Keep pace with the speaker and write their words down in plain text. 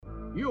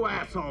You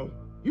asshole!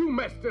 You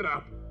messed it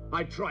up!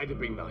 I tried to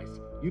be nice.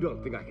 You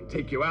don't think I can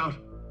take you out?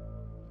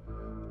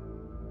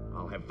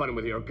 I'll have fun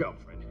with your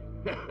girlfriend.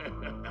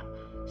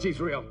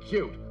 She's real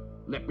cute.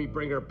 Let me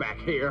bring her back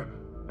here,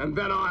 and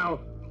then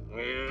I'll...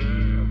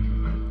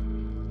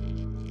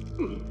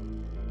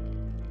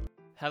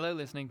 Hello,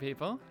 listening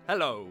people.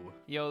 Hello.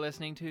 You're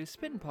listening to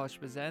Spin Posh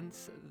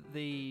Presents,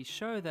 the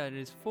show that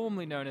is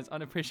formerly known as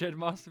Unappreciated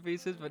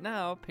Masterpieces, but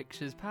now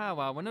Pictures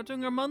Powwow. We're not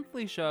doing a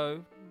monthly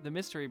show, The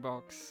Mystery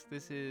Box.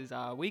 This is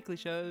our weekly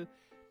show,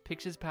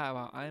 Pictures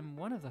Powwow. I'm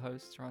one of the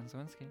hosts, Ron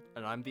Zawinski.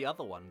 And I'm the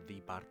other one,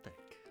 the Bartek.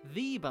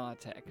 The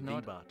Bartek,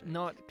 Bartek.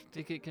 Not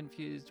to get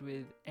confused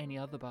with any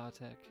other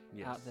Bartek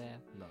out there.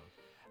 No.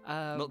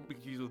 Not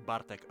confused with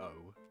Bartek O.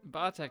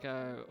 Bartek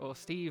O, or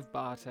Steve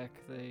Bartek,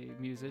 the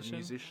musician. The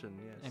musician,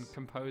 yes. And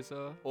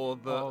composer or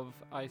the... of,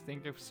 I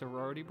think, of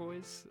Sorority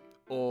Boys.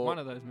 Or one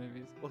of those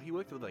movies. Well, he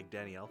worked with, like,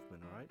 Danny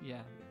Elfman, right?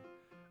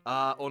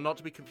 Yeah. Or not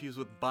to be confused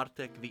with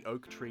Bartek, the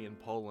oak tree in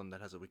Poland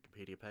that has a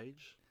Wikipedia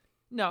page.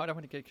 No, I don't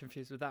want to get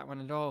confused with that one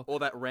at all. Or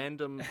that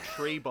random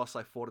tree boss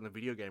I fought in the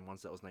video game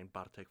once that was named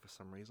Bartek for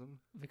some reason.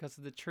 Because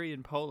of the tree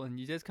in Poland,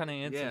 you just kind of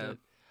answered it.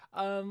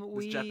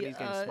 This Japanese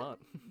game's smart.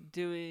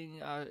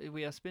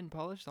 We are spin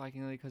polished,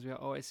 likingly, because we are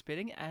always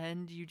spinning,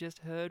 and you just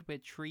heard we're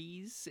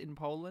trees in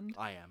Poland.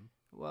 I am.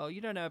 Well,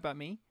 you don't know about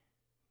me.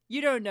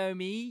 You don't know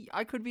me.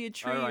 I could be a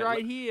tree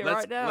right here,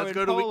 now in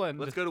Poland.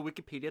 Let's go to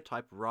Wikipedia,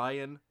 type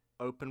Ryan,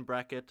 open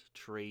bracket,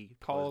 tree,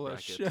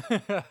 Polish.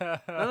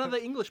 No,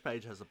 the English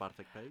page has a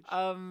Bartek page.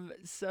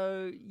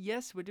 So,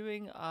 yes, we're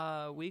doing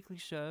our weekly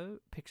show,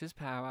 Pictures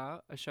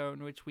Powwow, a show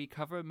in which we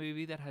cover a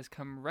movie that has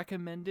come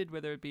recommended,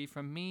 whether it be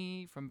from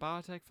me, from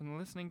Bartek, from the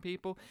listening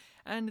people,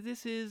 and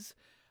this is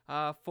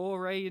our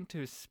foray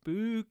into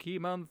spooky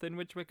month in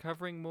which we're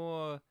covering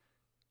more,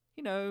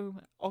 you know,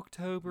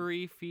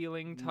 October-y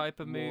feeling type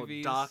of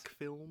movies. More dark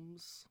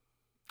films.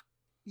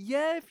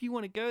 Yeah, if you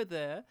want to go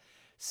there.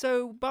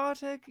 So,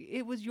 Bartek,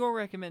 it was your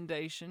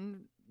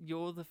recommendation.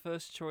 You're the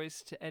first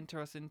choice to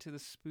enter us into the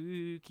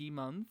spooky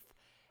month.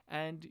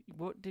 And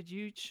what did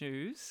you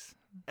choose?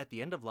 At the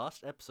end of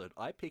last episode,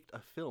 I picked a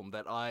film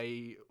that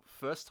I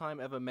first time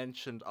ever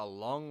mentioned a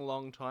long,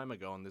 long time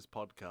ago on this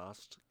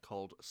podcast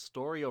called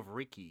Story of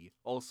Ricky,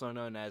 also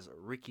known as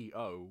Ricky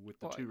O,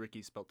 with the two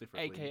Rickies spelled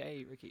differently.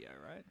 AKA Ricky O,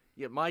 right?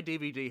 Yeah, my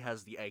DVD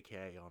has the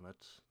AKA on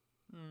it.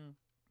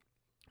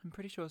 I'm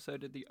pretty sure so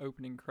did the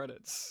opening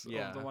credits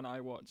of the one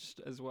I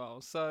watched as well.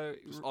 So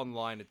just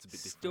online, it's a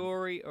bit different.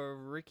 Story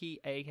of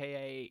Ricky,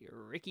 aka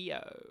Ricky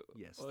O.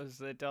 Yes. Or as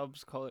the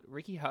dubs call it,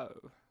 Ricky Ho.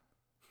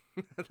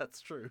 That's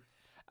true.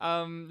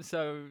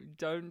 So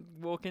don't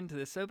walk into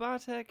this. So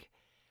Bartek,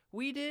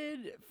 we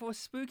did for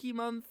Spooky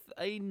Month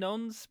a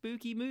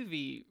non-spooky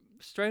movie.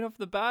 Straight off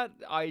the bat,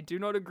 I do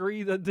not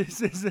agree that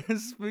this is a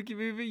spooky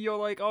movie. You're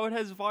like, oh, it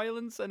has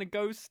violence and a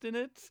ghost in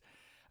it.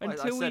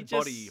 Until I said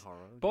body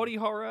horror. Body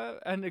horror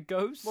and a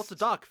ghost? Well, it's a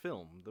dark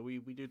film. We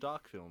do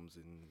dark films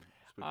in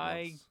spooky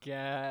months.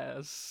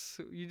 Guess.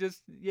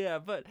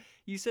 But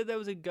you said there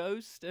was a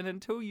ghost, and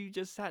until you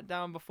just sat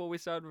down before we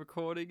started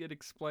recording and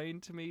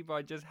explained to me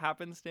by just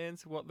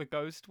happenstance what the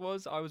ghost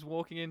was, I was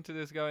walking into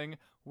this going,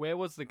 where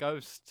was the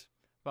ghost,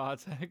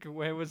 Bartek?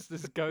 Where was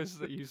this ghost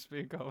that you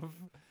speak of?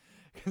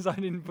 Because I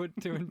didn't put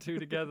two and two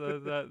together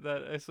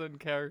that a certain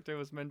character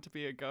was meant to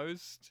be a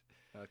ghost.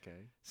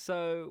 Okay.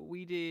 So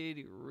we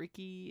did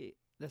Ricky,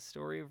 the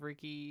story of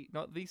Ricky,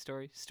 not the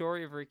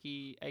story of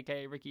Ricky,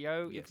 aka Ricky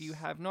O. Yes. If you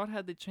have not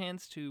had the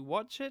chance to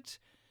watch it,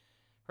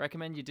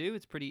 recommend you do.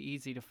 It's pretty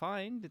easy to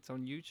find. It's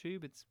on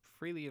YouTube. It's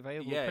freely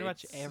available pretty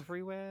much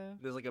everywhere.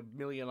 There's like 1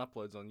 million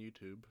uploads on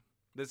YouTube.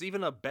 There's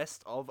even a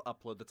best of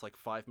upload that's like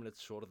 5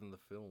 minutes shorter than the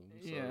film.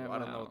 So I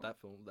don't know what that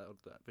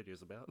video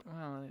is about.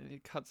 Well,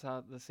 it cuts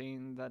out the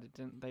scene that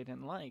they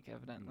didn't like,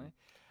 evidently.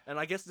 And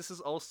I guess this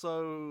is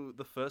also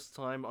the first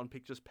time on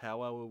Pictures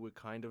Powwow where we're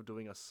kind of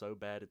doing a so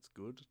bad it's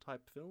good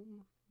type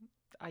film.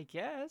 I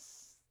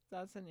guess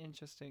that's an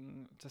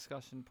interesting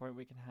discussion point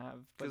we can have,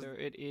 whether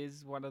it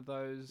is one of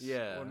those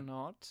or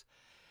not.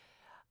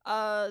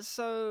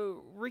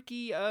 So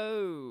Ricky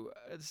O,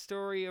 the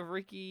story of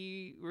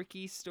Ricky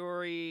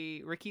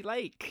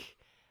Lake.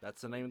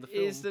 That's the name of the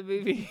film. Is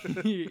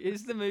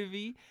the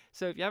movie.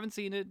 So if you haven't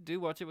seen it, do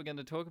watch it. We're going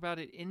to talk about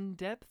it in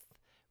depth.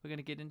 We're going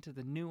to get into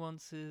the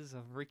nuances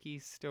of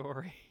Ricky's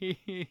story.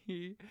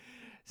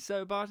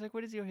 So Bartek,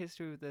 what is your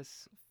history with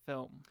this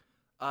film?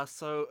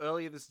 So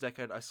earlier this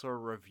decade, I saw a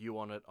review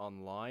on it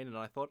online, and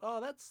I thought,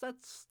 oh, that's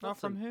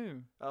from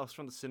who? I was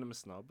from the Cinema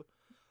Snob.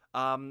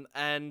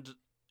 And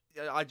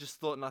I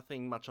just thought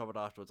nothing much of it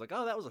afterwards. Like,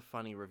 oh, that was a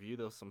funny review.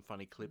 There was some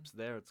funny clips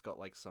there. It's got,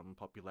 like, some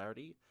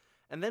popularity.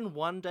 And then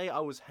one day I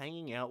was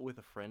hanging out with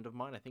a friend of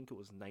mine. I think it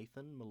was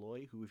Nathan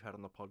Malloy, who we've had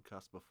on the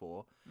podcast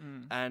before.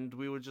 And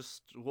we were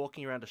just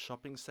walking around a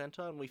shopping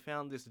centre, and we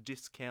found this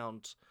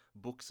discount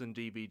books and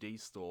DVD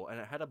store. And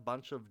it had a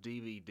bunch of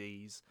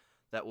DVDs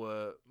that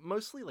were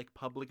mostly, like,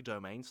 public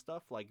domain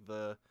stuff, like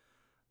the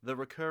The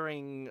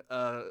recurring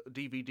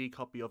DVD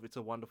copy of It's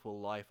a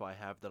Wonderful Life I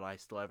have that I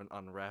still haven't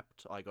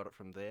unwrapped, I got it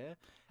from there.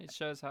 It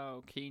shows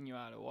how keen you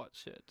are to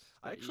watch it.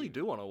 I actually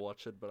do want to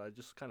watch it, but I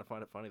just kind of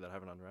find it funny that I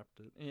haven't unwrapped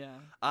it. Yeah.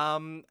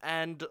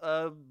 And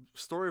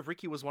Story of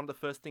Ricky was one of the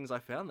first things I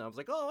found. And I was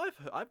like, oh,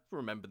 I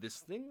remember this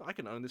thing. I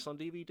can own this on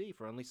DVD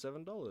for only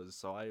 $7.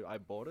 So I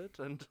bought it,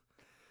 and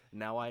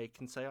now I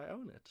can say I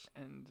own it.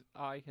 And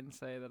I can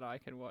say that I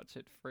can watch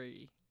it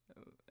free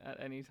at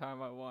any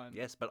time I want.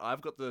 Yes, but I've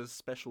got the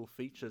special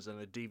features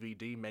and a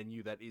DVD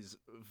menu that is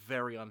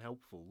very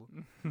unhelpful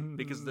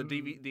because the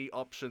DVD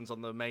options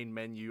on the main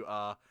menu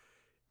are,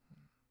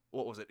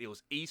 what was it? It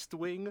was East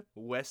Wing,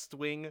 West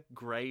Wing,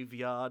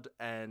 Graveyard,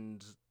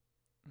 and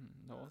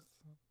North.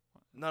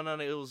 no,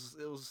 it was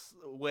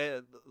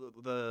where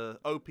the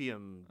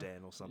Opium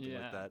Den or something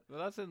like that. Well,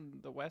 that's in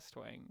the West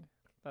Wing.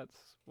 That's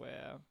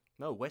where.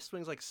 No, West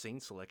Wing's like scene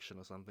selection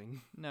or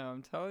something. No,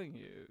 I'm telling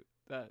you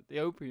that the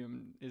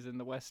Opium is in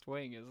the West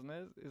Wing, isn't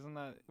it? Isn't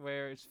that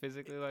where it's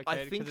physically located?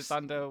 think Because it's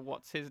under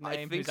what's his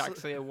name, think who's so.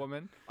 actually a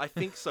woman. I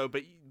think so,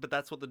 but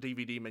that's what the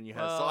DVD menu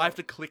has. So Well- I have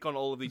to click on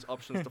all of these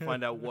options to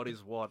find out what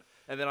is what,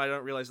 and then I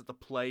don't realize that the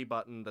play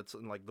button that's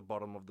in like the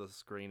bottom of the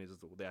screen is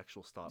the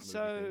actual start movie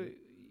So thing.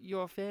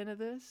 you're a fan of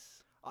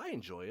this? I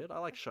enjoy it. I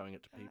like showing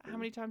it to people. How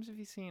many times have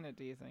you seen it?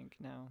 Do you think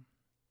now?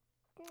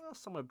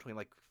 Somewhere between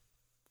like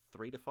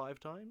 3 to 5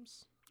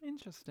 times.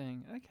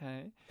 Interesting.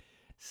 Okay.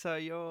 So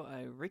you're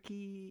a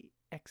Ricky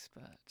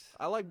expert.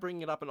 I like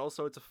bringing it up, and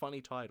also it's a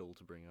funny title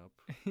to bring up.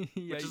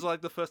 Yeah, Which is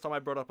like the first time I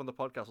brought it up on the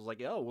podcast. I was like,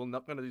 we're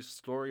not going to do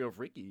Story of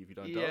Ricky if you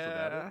don't tell us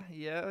about it.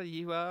 Yeah,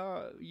 you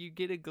are. You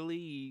get a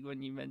glee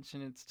when you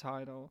mention its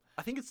title.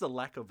 I think it's the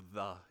lack of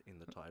the in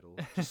the title.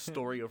 Just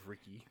Story of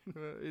Ricky.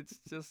 It's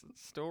just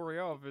story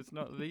of. It's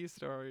not the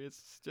story.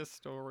 It's just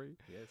story.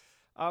 Yes.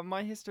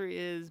 My history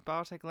is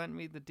Bartek lent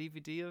me the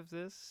DVD of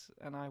this,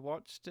 and I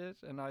watched it,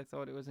 and I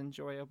thought it was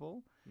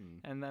enjoyable.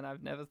 And then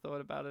I've never thought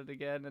about it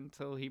again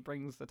until he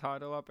brings the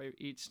title up.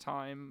 Each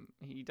time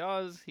he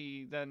does,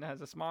 he then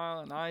has a smile,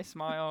 and I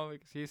smile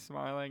because he's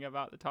smiling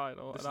about the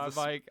title. This And is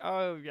I'm the like,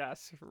 oh,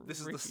 yes, This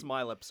is Ricky. the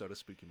Smile episode of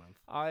Spooky Month.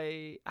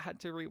 I had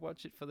to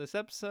rewatch it for this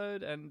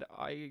episode, and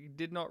I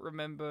did not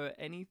remember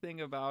anything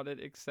about it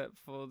except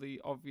for the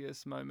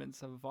obvious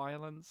moments of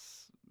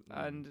violence.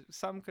 And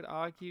some could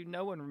argue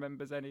no one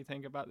remembers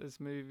anything about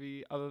this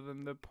movie other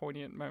than the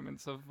poignant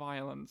moments of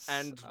violence.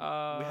 And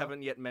we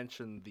haven't yet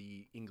mentioned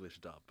the English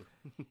dub.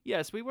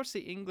 Yes, we watched the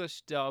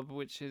English dub,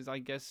 which is, I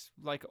guess,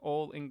 like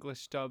all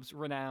English dubs,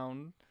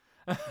 renowned.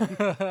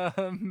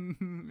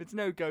 It's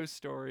no ghost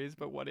stories,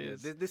 but what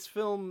is? This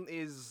film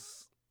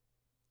is,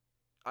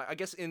 I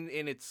guess, in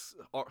its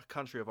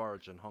country of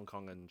origin, Hong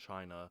Kong and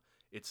China,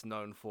 it's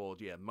known for,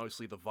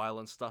 mostly the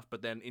violent stuff,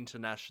 but then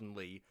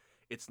internationally,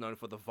 it's known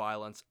for the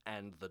violence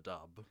and the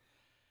dub.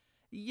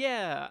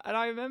 Yeah, and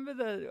I remember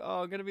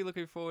I'm going to be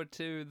looking forward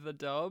to the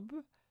dub.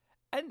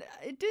 And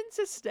it didn't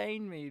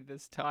sustain me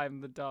this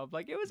time, the dub.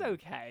 Like, it was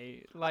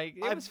okay. Like,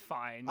 it was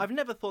fine. I've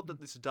never thought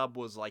that this dub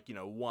was,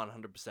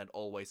 100%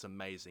 always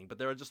amazing, but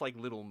there are just,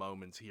 little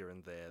moments here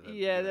and there. That,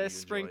 yeah, you there's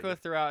enjoy. sprinkler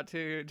throughout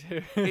to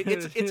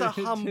It's a to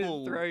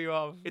humble- throw you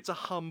off. It's a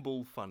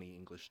humble, funny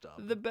English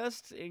dub. The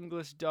best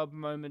English dub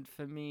moment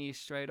for me,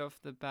 straight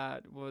off the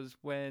bat, was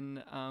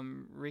when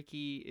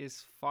Ricky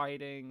is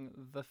fighting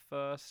the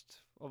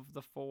first of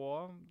the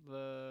 4,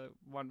 the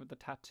one with the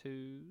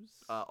tattoos.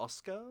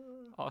 Oscar?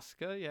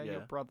 Oscar, yeah, your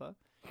Yeah. brother.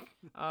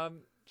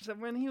 So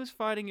when he was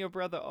fighting your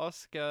brother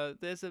Oscar,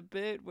 there's a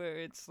bit where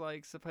it's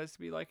supposed to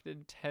be an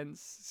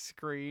intense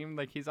scream,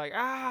 he's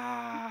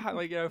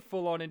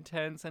full on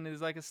intense, and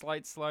there's a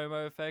slight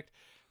slow-mo effect.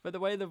 But the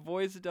way the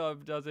voice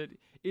dub does it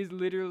is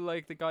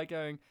literally the guy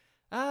going,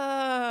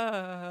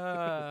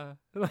 ah,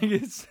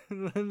 it's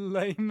the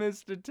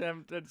lamest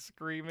attempt at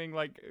screaming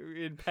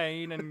in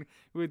pain and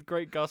with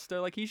great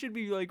gusto. He should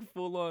be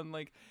full on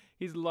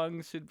his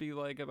lungs should be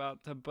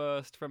about to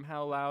burst from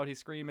how loud his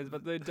scream is,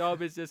 but the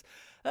dub is just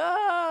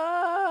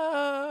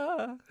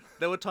ah.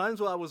 There were times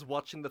where I was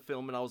watching the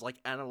film and I was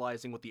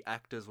analyzing what the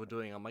actors were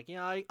doing. I'm I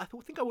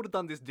think I would have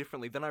done this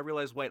differently. Then I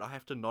realized, wait, I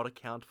have to not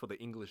account for the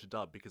English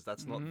dub because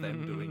that's not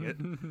them doing it.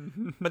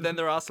 But then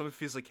there are some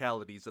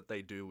physicalities that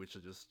they do which are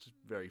just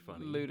very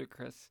funny.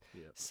 Ludicrous.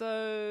 Yeah.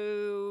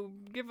 So,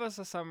 give us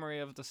a summary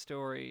of the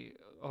story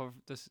of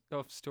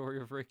Story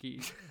of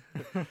Ricky,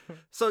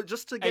 So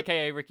just to get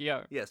aka Ricky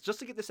O. Yes, just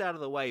to get this out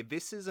of the way,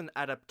 this is an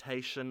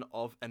adaptation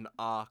of an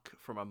arc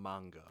from a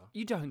manga.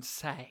 You don't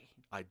say.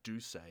 I do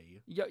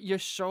say. You're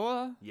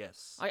sure?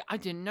 Yes. I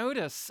didn't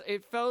notice.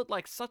 It felt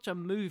like such a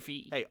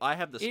movie. Hey, I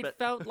have the It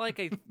felt like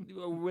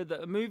with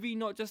a movie,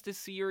 not just a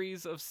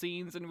series of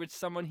scenes in which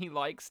someone he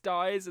likes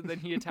dies and then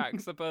he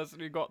attacks the person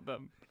who got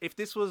them. If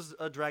this was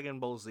a Dragon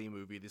Ball Z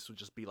movie, this would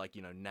just be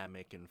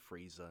Namek and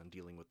Frieza and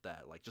dealing with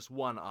that. Just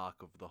one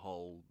arc of the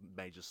whole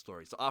major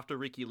story. So after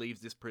Ricky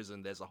leaves this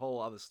prison, there's a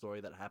whole other story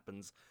that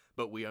happens,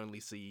 but we only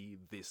see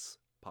this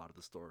part of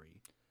the story.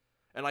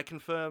 And I can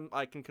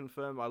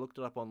confirm, I looked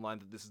it up online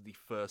that this is the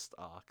first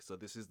arc, so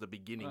this is the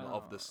beginning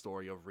of the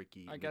story of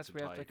Ricky. I guess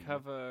we have to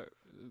cover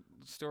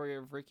the story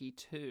of Ricky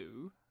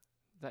 2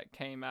 that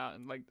came out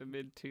in like the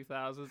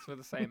mid-2000s with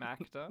the same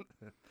actor.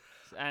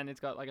 And it's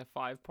got like a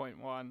 5.1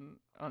 on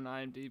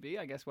IMDb.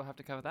 I guess we'll have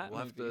to cover that. We'll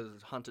have to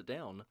hunt it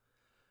down.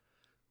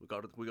 We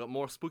got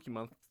more spooky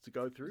months to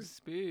go through.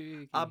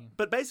 Spooky.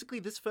 But basically,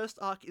 this first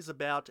arc is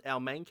about our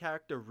main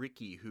character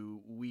Ricky,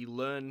 who we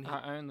learn.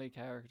 Our only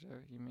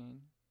character, you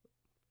mean?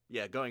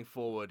 Yeah, going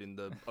forward in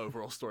the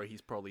overall story, he's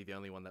probably the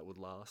only one that would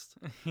last.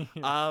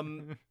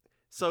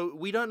 So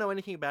we don't know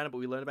anything about him, but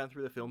we learn about him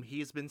through the film. He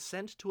has been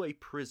sent to a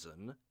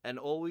prison, and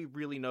all we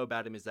really know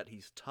about him is that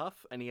he's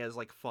tough and he has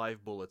like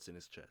 5 bullets in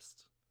his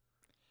chest.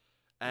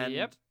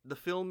 And the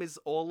film is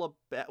all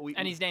about...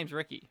 and his name's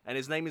Ricky. And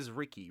his name is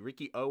Ricky.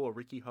 Ricky O or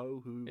Ricky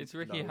Ho, who It's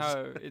Ricky knows?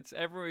 Ho. It's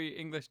every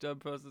English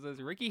dub person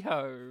says Ricky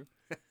Ho.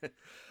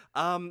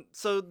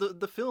 So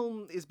the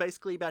film is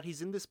basically about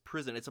he's in this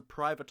prison. It's a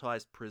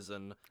privatized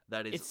prison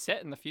that is... It's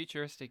set in the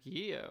futuristic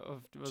year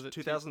of... Was it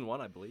 2001,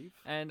 I believe.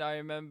 And I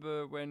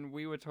remember when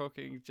we were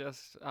talking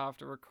just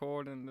after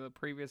recording the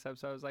previous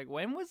episode, I was like,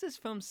 when was this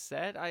film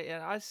set?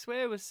 I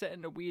swear it was set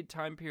in a weird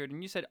time period.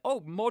 And you said,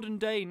 oh, modern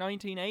day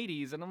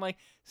 1980s. And I'm like,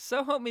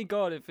 so help me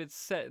God if it's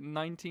set in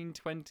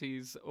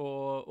 1920s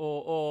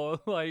or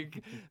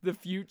like the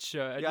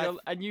future. And,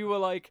 and you were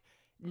like...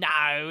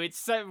 No, it's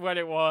set when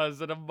it was.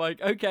 And I'm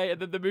like, okay.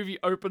 And then the movie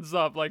opens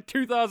up like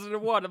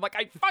 2001. I'm like,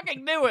 I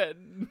fucking knew it.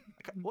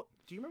 What?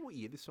 Do you remember what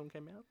year this film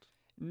came out?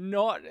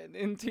 Not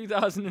in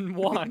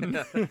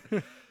 2001.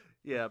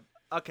 Yeah.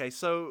 Okay.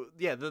 So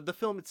yeah, the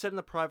film, it's set in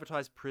a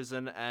privatized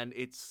prison, and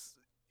it's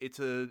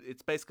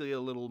basically a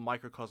little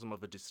microcosm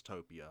of a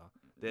dystopia.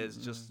 There's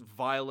just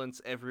violence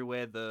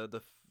everywhere. I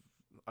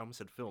almost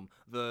said film.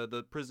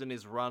 The prison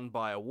is run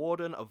by a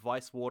warden, a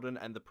vice warden,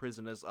 and the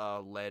prisoners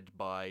are led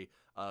by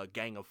a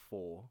gang of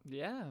 4.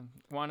 Yeah,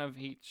 one of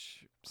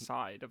each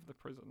side of the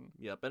prison.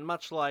 Yep, and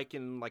much like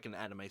in like an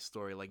anime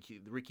story, like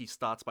Ricky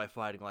starts by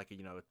fighting like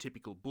a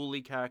typical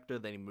bully character,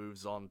 then he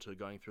moves on to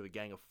going through the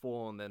gang of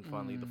 4, and then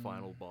finally the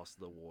final boss,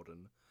 the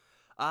warden.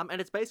 And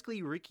it's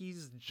basically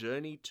Ricky's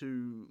journey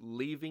to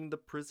leaving the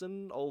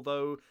prison,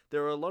 although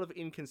there are a lot of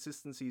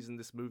inconsistencies in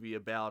this movie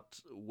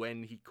about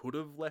when he could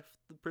have left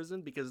the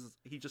prison, because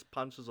he just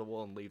punches a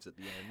wall and leaves at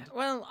the end.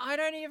 Well, I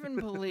don't even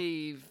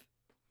believe,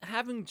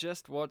 having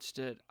just watched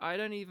it, I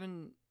don't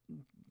even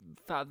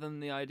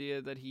fathom the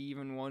idea that he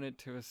even wanted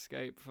to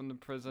escape from the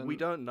prison. We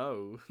don't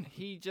know.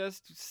 He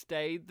just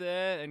stayed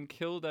there and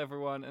killed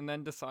everyone and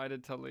then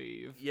decided to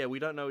leave. Yeah, we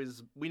don't know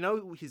we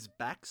know his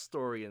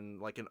backstory and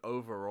like an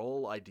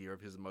overall idea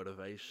of his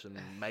motivation,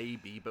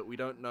 maybe, but we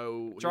don't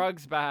know.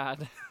 Drugs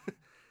bad.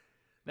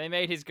 They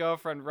made his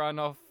girlfriend run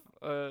off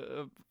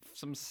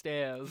some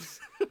stairs.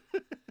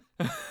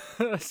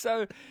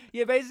 So,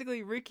 yeah,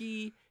 basically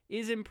Ricky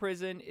is in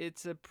prison.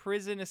 It's a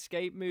prison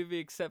escape movie,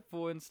 except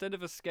for instead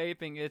of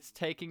escaping, it's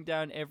taking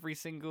down every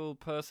single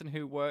person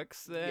who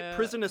works there. Yeah,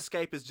 prison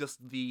escape is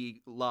just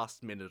the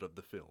last minute of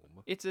the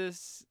film. It's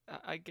It's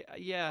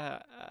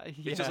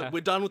just like,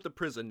 we're done with the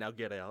prison, now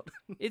get out.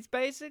 It's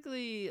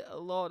basically a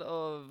lot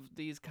of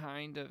these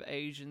kind of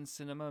Asian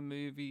cinema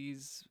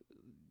movies,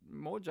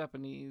 more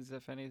Japanese,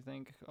 if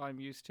anything,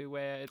 I'm used to,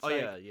 where it's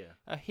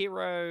a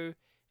hero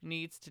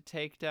needs to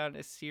take down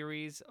a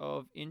series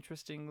of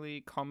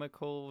interestingly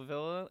comical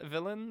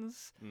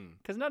villains.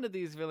 Because none of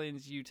these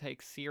villains you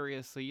take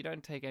seriously. You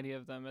don't take any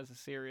of them as a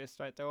serious,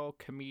 right? They're all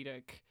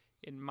comedic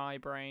in my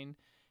brain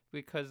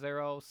because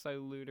they're all so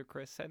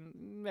ludicrous. And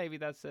maybe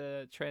that's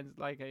a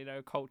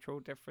cultural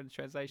difference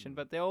translation.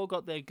 But they all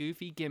got their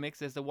goofy gimmicks.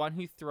 There's the one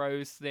who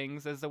throws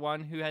things. There's the one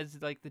who has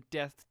like the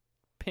death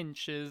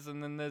pinches,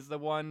 and then there's the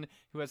one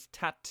who has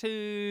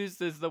tattoos,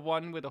 there's the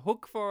one with a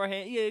hook for a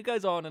hand. Yeah, it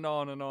goes on and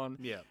on and on.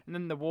 Yeah. And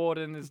then the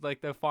warden is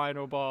like the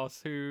final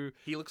boss, who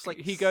he looks like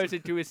he goes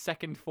into his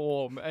second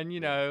form, and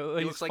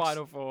his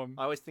final form.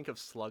 I always think of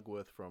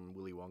Slugworth from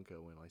Willy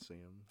Wonka when I see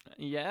him.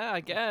 Yeah,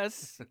 I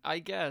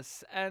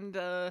guess. And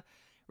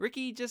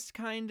Ricky just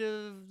kind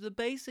of, the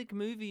basic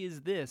movie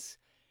is this.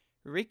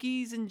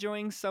 Ricky's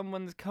enjoying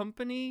someone's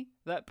company,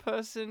 that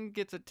person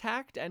gets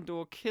attacked and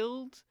or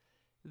killed.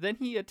 Then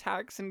he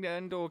attacks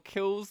and or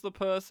kills the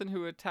person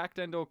who attacked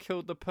and or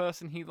killed the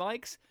person he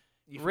likes.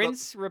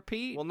 Rinse,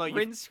 repeat. Well, no,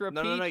 rinse, repeat.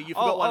 No. You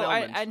forgot one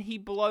element. And he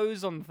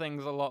blows on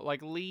things a lot,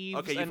 like leaves.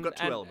 Okay, you forgot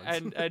 2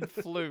 elements. and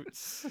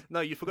flutes. No,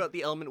 you forgot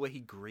the element where he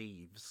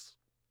grieves.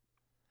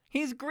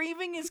 His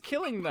grieving is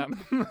killing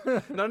them.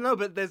 No,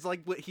 but there's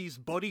like his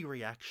body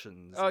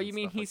reactions. Oh, you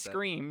mean he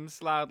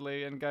screams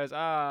loudly and goes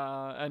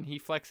and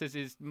he flexes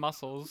his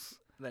muscles.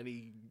 Then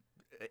he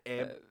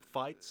air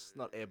fights,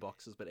 not air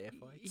boxes, but air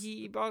fights.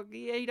 He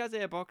does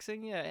air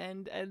boxing, yeah,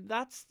 and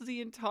that's the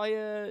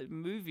entire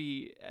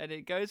movie, and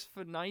it goes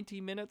for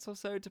 90 minutes or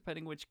so,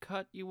 depending which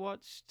cut you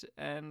watched,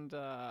 and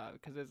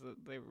because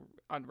the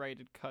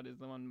unrated cut is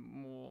the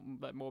one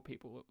that more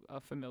people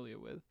are familiar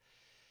with.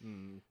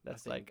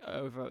 That's I think.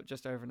 like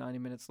just over 90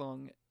 minutes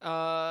long.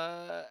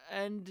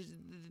 And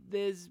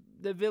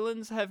the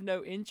villains have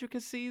no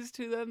intricacies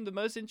to them. The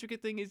most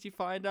intricate thing is you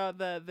find out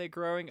that they're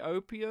growing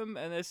opium,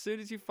 and as soon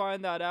as you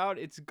find that out,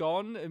 it's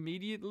gone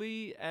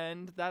immediately,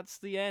 and that's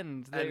the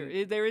end.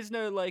 There is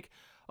no like,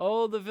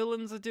 oh, the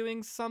villains are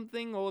doing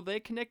something, or they're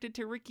connected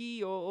to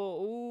Ricky,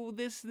 or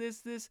this.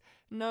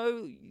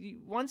 No,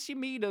 once you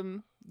meet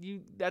him,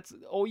 that's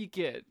all you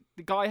get.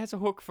 The guy has a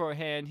hook for a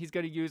hand. He's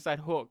going to use that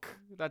hook.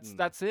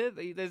 That's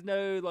it. There's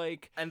no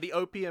like. And the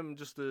opium,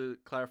 just to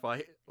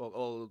clarify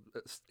or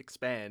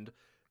expand,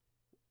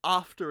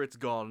 after it's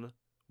gone,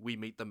 we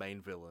meet the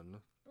main villain.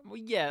 Well,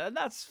 yeah, and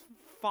that's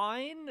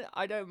fine.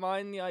 I don't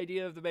mind the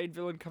idea of the main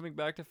villain coming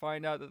back to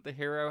find out that the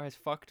hero has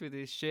fucked with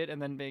his shit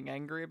and then being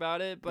angry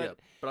about it. But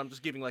but I'm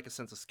just giving like a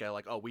sense of scale.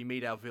 Like, oh, we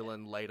meet our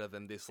villain later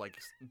than this like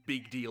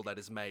big deal that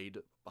is made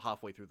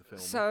halfway through the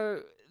film.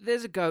 So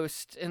there's a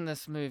ghost in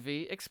this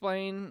movie.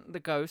 Explain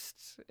the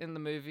ghosts in the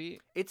movie.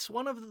 It's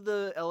one of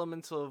the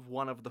elements of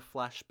one of the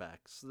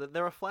flashbacks.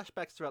 There are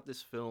flashbacks throughout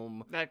this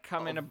film That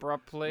come in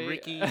abruptly.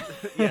 Ricky,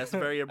 yes,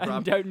 very abrupt.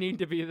 And don't need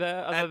to be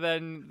there, other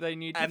than they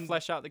need to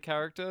flesh out the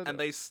character. And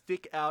they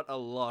stick out a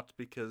lot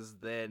because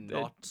they're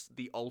not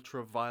the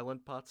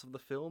ultra-violent parts of the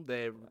film.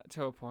 They're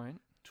to a point.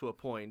 To a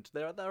point.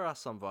 There are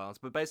some violence,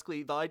 but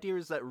basically the idea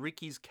is that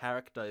Ricky's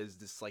character is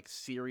this like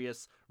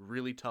serious,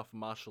 really tough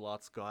martial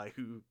arts guy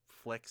who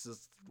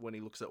flexes when he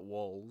looks at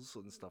walls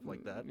and stuff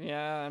like that.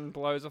 Yeah, and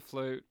blows a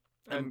flute.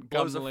 And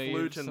blows a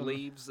flute and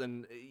leaves,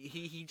 and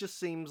he just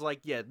seems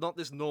like, not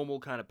this normal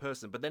kind of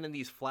person. But then in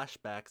these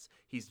flashbacks,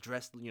 he's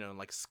dressed, in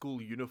like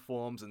school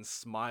uniforms and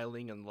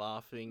smiling and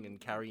laughing and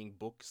carrying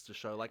books to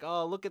show like,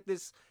 oh, look at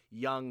this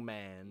young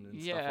man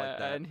and stuff like that.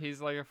 Yeah, and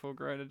he's like a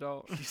full-grown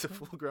adult. He's a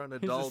full-grown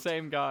adult. He's the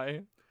same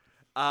guy.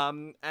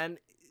 And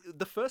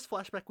the first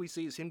flashback we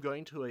see is him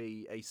going to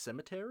a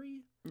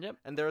cemetery. Yep.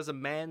 And there is a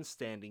man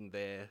standing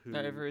there who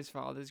over his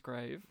father's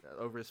grave.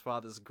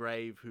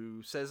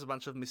 Who says a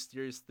bunch of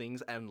mysterious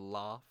things and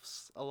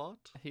laughs a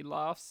lot. He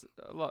laughs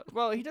a lot.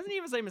 Well, he doesn't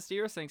even say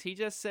mysterious things. He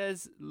just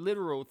says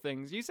literal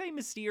things. You say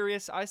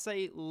mysterious, I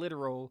say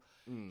literal.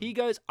 He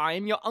goes, "I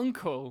am your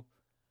uncle,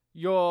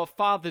 your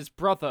father's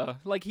brother."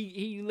 Like,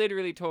 he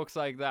literally talks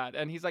like that.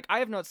 And he's like, "I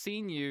have not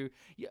seen you.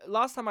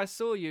 Last time I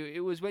saw you,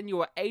 it was when you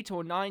were 8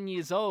 or 9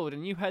 years old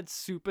and you had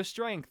super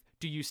strength.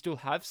 Do you still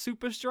have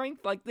super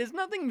strength?" Like, there's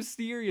nothing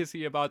mysterious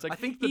here about it. Like, I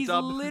think he's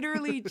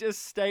literally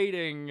just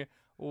stating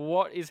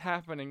what is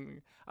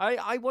happening.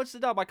 I watched the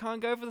dub. I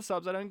can't go for the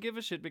subs. I don't give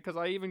a shit because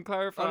I even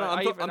clarify.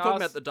 I'm talking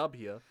about the dub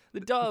here. The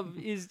dub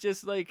is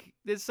just like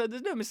there's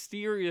no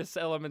mysterious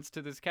elements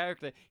to this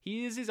character.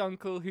 He is his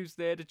uncle who's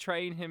there to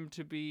train him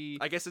to be.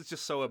 I guess it's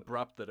just so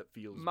abrupt that it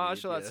feels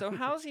martial weird, arts. So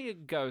how's he a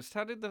ghost?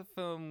 How did the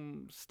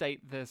film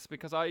state this?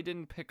 Because I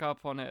didn't pick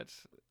up on it.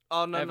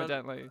 Oh no!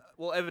 Evidently. No.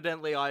 Well,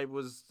 evidently I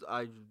watched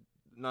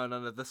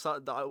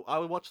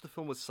the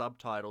film with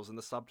subtitles, and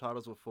the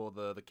subtitles were for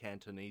the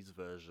Cantonese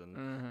version,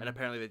 and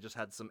apparently they just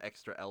had some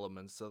extra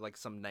elements. So like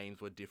some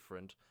names were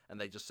different, and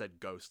they just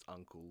said ghost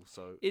uncle.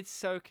 So it's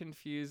so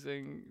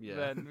confusing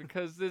then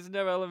because there's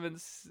no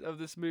elements of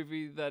this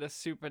movie that are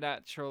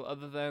supernatural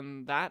other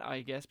than that,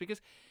 I guess,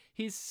 because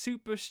his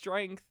super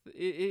strength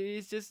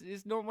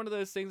is not one of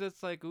those things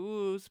that's like,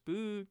 ooh,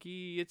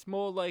 spooky. It's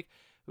more like,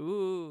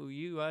 ooh,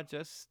 you are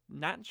just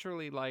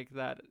naturally like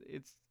that.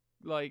 It's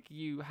like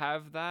you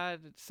have that.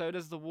 So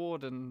does the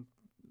warden.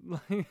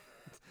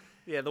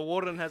 Yeah, the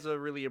warden has a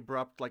really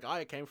abrupt, like,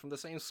 I came from the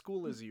same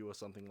school as you or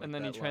something like that. And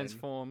then he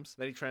transforms.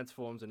 Then he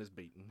transforms and is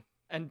beaten.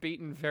 And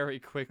beaten very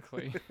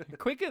quickly.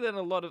 Quicker than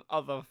a lot of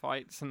other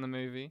fights in the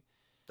movie.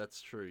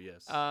 That's true,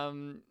 yes.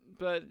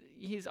 But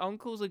his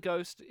uncle's a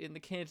ghost in the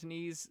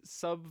Cantonese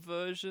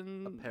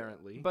subversion.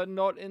 Apparently. But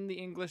not in the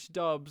English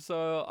dub,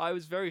 so I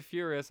was very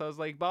furious. I was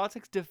like,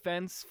 Bartek's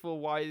defense for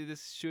why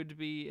this should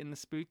be in the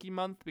spooky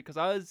month, because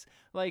I was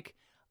like,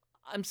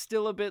 I'm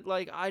still a bit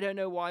like, I don't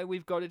know why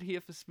we've got it here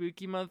for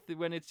spooky month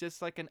when it's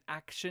just like an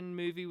action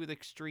movie with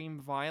extreme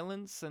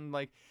violence, and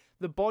like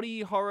the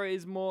body horror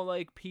is more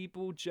like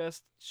people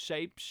just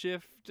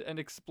shapeshift and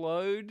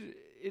explode.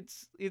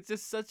 It's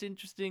just such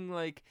interesting,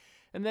 like,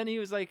 and then he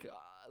was like,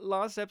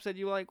 last episode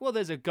you were like, well,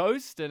 there's a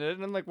ghost in it,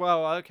 and I'm like,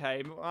 well,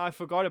 okay, I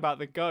forgot about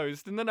the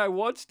ghost, and then I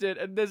watched it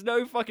and there's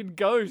no fucking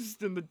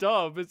ghost in the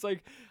dub. It's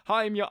like,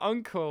 hi, I'm your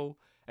uncle,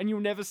 and you'll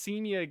never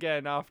see me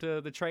again after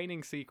the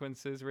training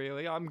sequences,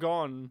 really. I'm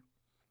gone.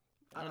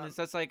 And it's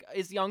just like,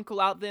 is the uncle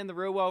out there in the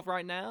real world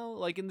right now?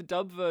 Like in the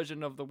dub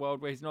version of the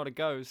world where he's not a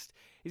ghost,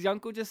 is the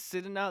uncle just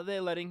sitting out there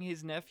letting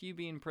his nephew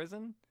be in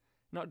prison?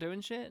 Not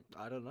doing shit?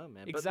 I don't know,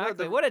 man.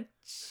 Exactly. What a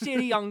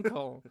shitty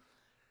uncle.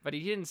 But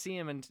he didn't see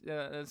him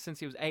since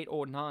he was 8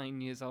 or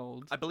 9 years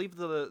old. I believe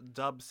the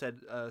dub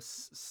said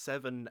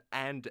 7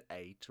 and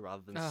 8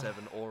 rather than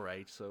 7 or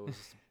 8, so it was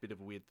a bit of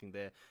a weird thing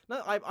there.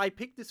 No, I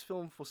picked this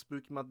film for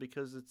Spooky Month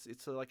because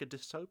it's like a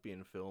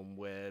dystopian film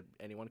where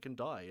anyone can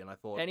die, and I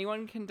thought...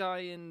 Anyone can die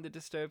in the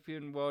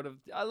dystopian world of...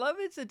 I love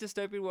it's a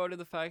dystopian world of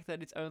the fact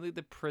that it's only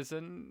the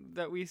prison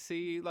that we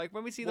see. Like,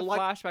 when we see the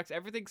flashbacks,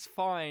 everything's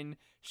fine.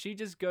 She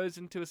just goes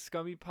into a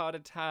scummy part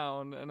of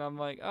town, and I'm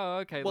like, oh,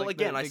 okay. Well, like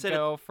again, the I said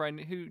girlfriend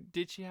who...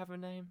 Did she have a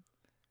name?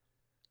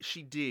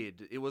 She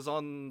did. It was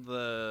on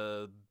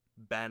the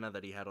banner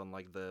that he had on,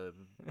 like, the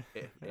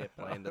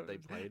airplane that they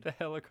played. The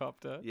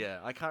helicopter. Yeah,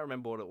 I can't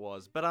remember what it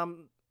was. But,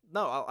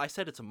 no, I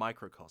said it's a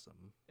microcosm.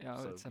 Oh,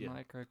 so, it's a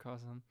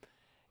microcosm.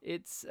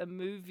 It's a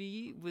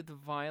movie with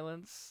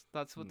violence.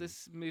 That's what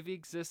this movie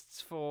exists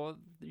for.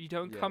 You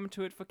don't come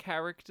to it for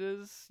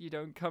characters. You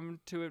don't come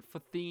to it for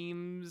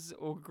themes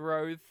or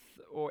growth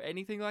or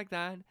anything like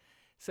that.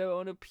 So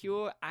on a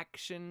pure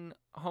action,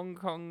 Hong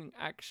Kong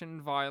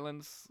action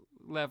violence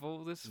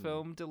level, this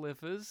film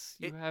delivers.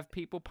 You have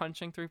people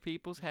punching through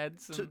people's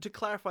heads. And... To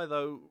clarify,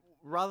 though,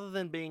 rather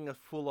than being a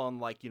full-on,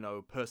 like, you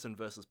know, person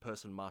versus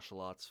person martial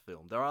arts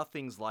film, there are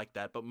things like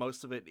that, but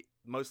most of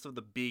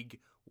the big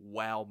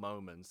wow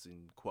moments,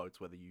 in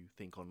quotes, whether you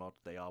think or not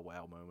they are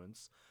wow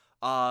moments,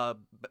 are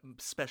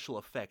special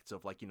effects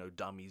of, like, you know,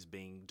 dummies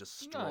being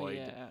destroyed. Oh,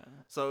 yeah.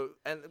 So,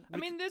 and I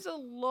mean, there's a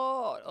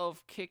lot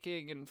of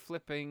kicking and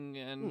flipping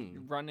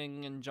and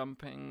running and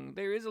jumping.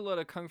 There is a lot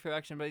of kung fu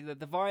action, but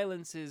the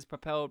violence is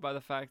propelled by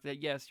the fact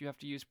that, yes, you have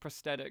to use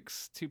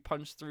prosthetics to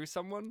punch through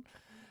someone.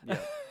 Yeah.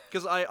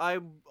 Because I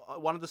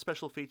one of the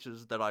special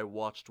features that I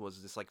watched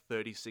was this, like,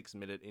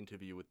 36-minute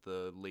interview with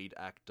the lead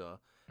actor,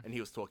 and he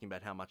was talking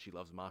about how much he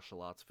loves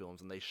martial arts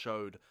films, and they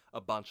showed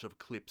a bunch of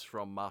clips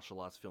from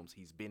martial arts films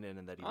he's been in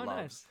and that he loves.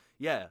 Nice.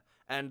 Yeah,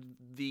 and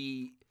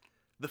the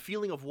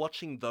feeling of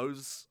watching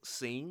those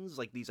scenes,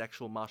 like these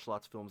actual martial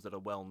arts films that are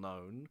well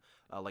known,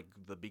 like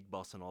The Big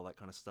Boss and all that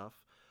kind of stuff,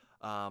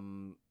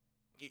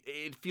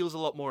 it feels a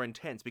lot more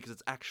intense because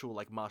it's actual,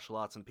 like, martial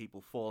arts and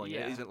people falling.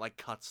 Yeah. It isn't like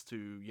cuts to,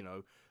 you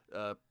know,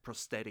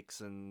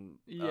 prosthetics and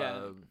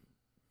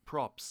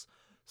props.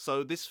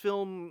 So this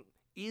film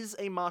is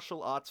a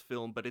martial arts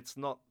film, but it's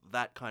not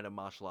that kind of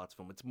martial arts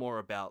film. It's more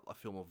about a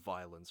film of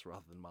violence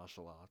rather than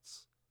martial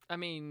arts. I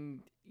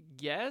mean,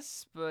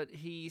 yes, but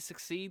he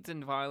succeeds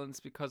in violence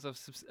because of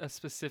a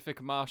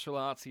specific martial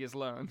arts he has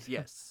learned.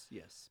 Yes.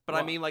 But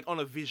I mean, like, on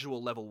a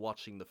visual level,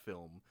 watching the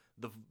film,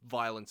 the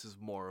violence is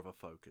more of a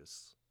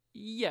focus.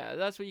 Yeah,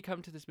 that's what you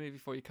come to this movie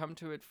for. You come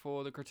to it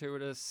for the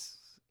gratuitous,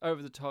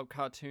 over-the-top,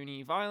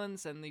 cartoony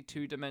violence and the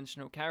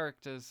two-dimensional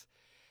characters.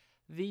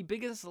 The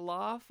biggest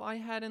laugh I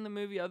had in the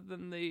movie, other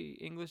than the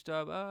English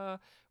dub,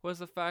 was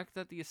the fact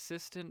that the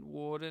assistant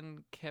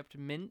warden kept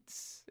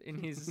mints in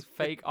his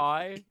fake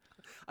eye.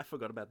 I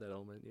forgot about that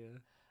element, yeah.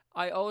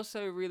 I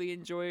also really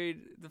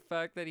enjoyed the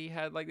fact that he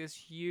had, like, this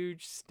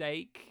huge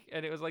steak,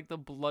 and it was, like, the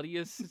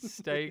bloodiest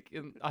steak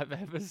I've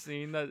ever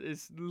seen. That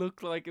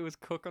looked like it was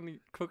cooked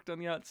on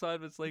the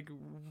outside, but it's, like,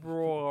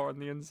 raw on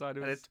the inside.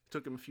 And it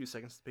took him a few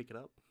seconds to pick it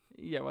up.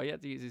 Yeah, well, he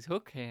had to use his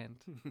hook hand.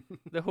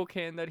 The hook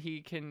hand that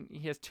he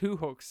has 2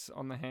 hooks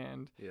on the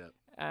hand. Yeah.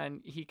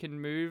 And he can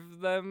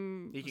move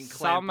them He can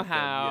clamp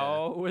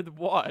somehow with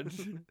what?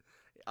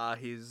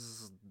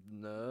 His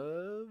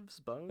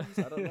nerves, bones?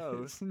 I don't know.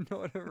 It's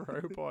not a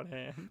robot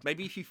hand.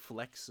 Maybe if he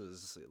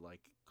flexes, it,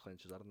 like,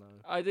 clenches. I don't know.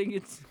 I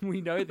think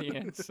we know the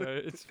answer.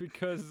 It's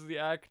because the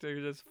actor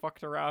just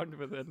fucked around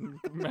with it and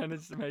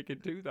managed to make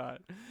it do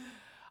that.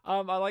 I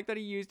like that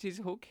he used his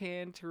hook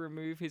hand to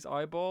remove his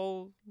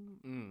eyeball.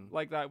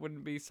 Like, that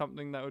wouldn't be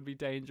something that would be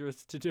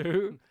dangerous to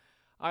do.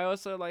 I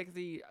also like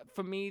the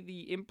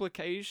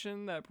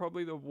implication that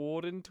probably the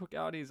warden took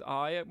out his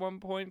eye at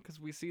one point, because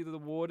we see that the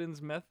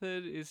warden's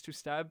method is to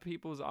stab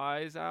people's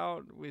eyes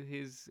out with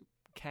his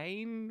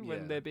cane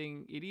when they're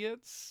being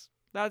idiots.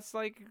 That's,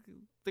 like,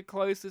 the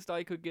closest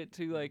I could get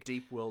to, like...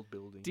 Deep world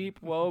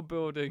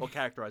building. Or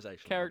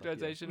characterization.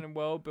 Characterization and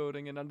world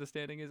building and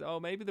understanding is,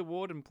 maybe the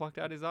warden plucked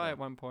out his eye at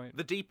one point.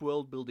 The deep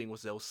world building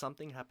was there was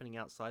something happening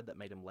outside that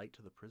made him late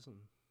to the prison.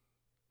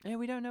 Yeah,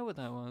 we don't know what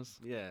that was.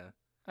 Yeah.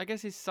 I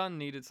guess his son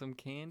needed some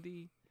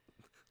candy.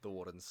 The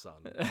warden's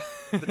son.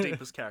 The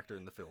deepest character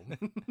in the film.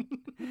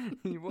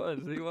 He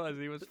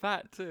was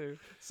fat too.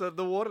 So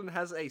the warden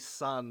has a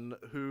son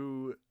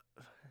who...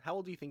 How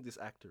old do you think this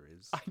actor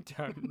is? I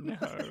don't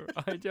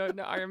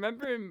know. I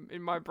remember him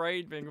in my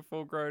brain being a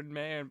full-grown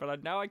man,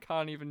 but now I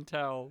can't even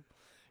tell.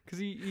 Because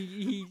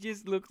he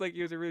just looked like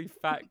he was a really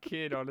fat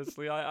kid,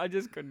 honestly. I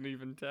just couldn't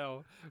even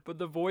tell. But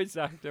the voice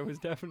actor was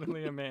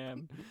definitely a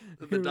man.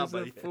 He was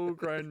a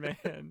full-grown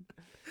man.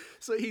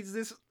 So he's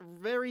this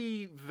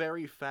very,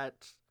 very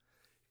fat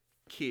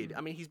kid.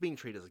 I mean, he's being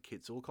treated as a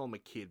kid, so we'll call him a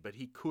kid, but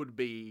he could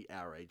be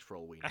our age for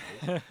all we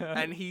know.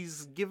 And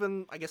he's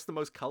given, I guess, the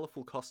most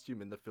colourful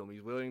costume in the film.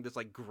 He's wearing this,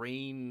 like,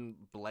 green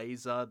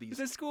blazer. It's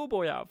a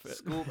schoolboy outfit.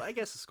 I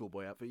guess a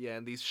schoolboy outfit, yeah,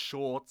 and these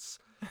shorts.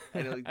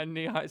 And, like, and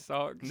knee-high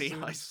socks.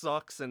 Knee-high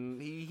socks,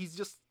 and he's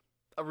just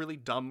a really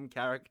dumb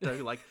character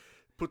who, like,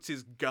 puts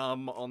his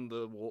gum on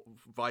the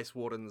vice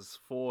warden's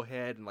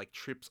forehead and like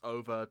trips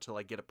over to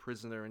like get a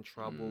prisoner in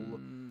trouble.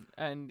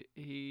 And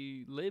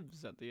he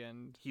lives at the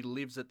end. He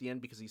lives at the end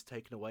because he's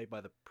taken away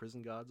by the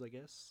prison guards, I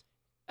guess.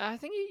 I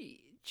think he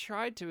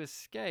tried to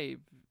escape.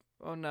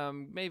 Oh no,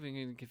 maybe I'm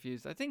getting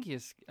confused. I think we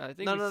see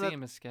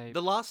him escape.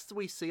 The last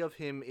we see of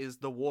him is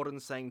the warden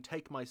saying,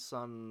 "Take my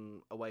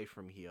son away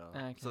from here,"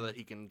 so that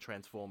he can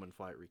transform and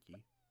fight Ricky.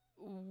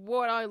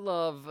 What I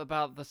love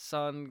about the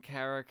son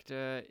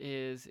character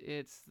is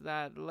it's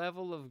that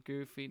level of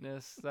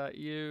goofiness that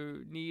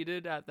you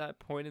needed at that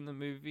point in the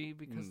movie,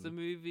 because the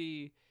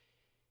movie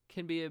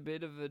can be a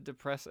bit of a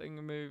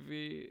depressing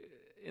movie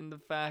in the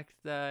fact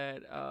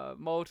that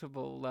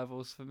multiple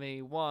levels for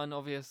me. One,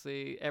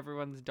 obviously,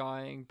 everyone's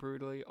dying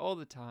brutally all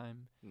the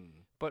time.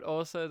 But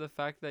also the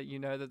fact that you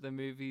know that the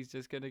movie's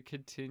just going to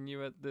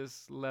continue at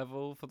this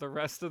level for the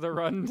rest of the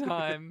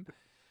runtime.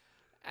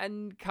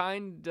 And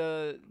kind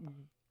of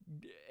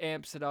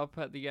amps it up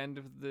at the end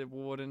of the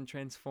warden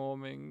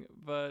transforming.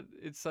 But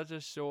it's such a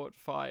short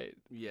fight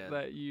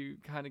that you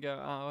kind of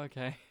go, oh,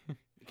 okay.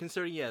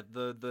 Considering,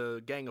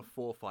 the Gang of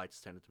Four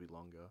fights tended to be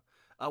longer.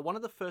 One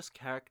of the first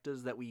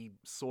characters that we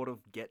sort of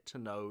get to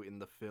know in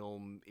the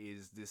film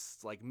is this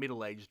like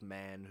middle-aged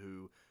man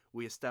who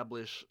we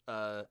establish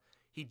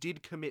he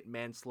did commit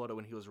manslaughter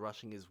when he was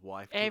rushing his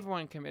wife.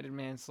 Everyone committed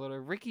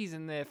manslaughter. Ricky's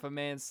in there for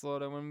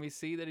manslaughter when we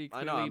see that he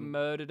clearly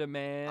murdered a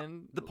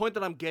man. The point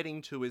that I'm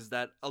getting to is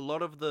that a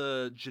lot of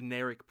the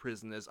generic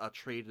prisoners are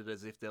treated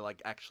as if they're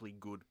like actually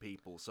good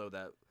people, so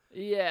that...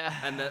 Yeah.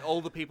 And that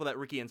all the people that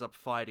Ricky ends up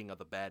fighting are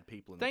the bad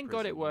people in the prison. Thank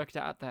God it worked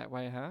out that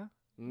way, huh?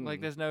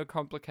 Like, there's no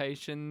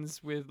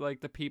complications with,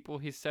 like, the people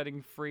he's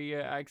setting free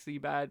are actually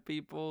bad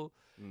people.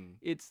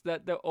 It's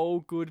that they're all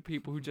good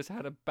people who just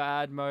had a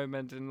bad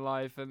moment in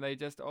life, and they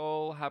just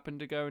all happen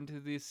to go into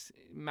this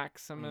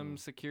maximum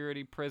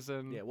security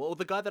prison. Yeah, well,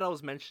 the guy that I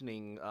was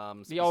mentioning...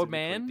 the old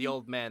man? The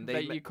old man.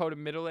 You called a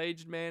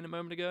middle-aged man a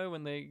moment ago,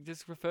 when they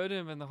just refer to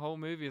him, and the whole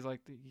movie is like,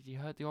 you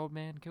heard the old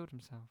man killed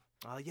himself.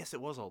 Yes,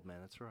 it was old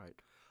man, that's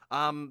right.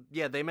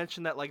 They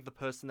mentioned that like the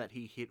person that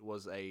he hit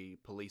was a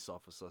police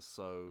officer,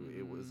 so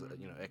it was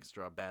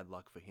extra bad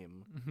luck for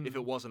him. If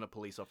it wasn't a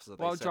police officer,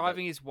 while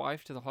driving his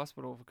wife to the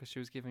hospital because she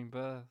was giving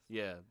birth.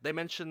 Yeah, they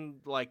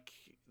mentioned like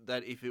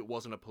that if it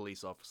wasn't a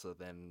police officer,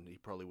 then he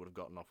probably would have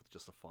gotten off with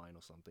just a fine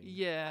or something.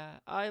 Yeah,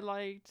 I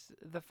liked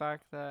the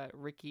fact that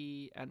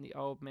Ricky and the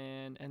old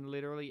man and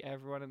literally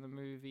everyone in the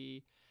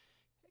movie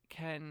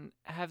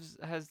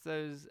has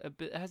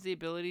the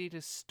ability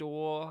to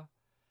store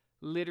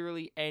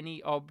literally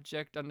any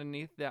object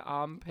underneath their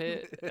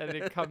armpit and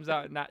it comes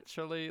out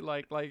naturally.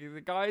 Like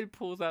the guy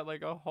pulls out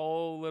like a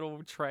whole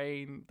little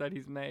train that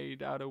he's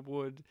made out of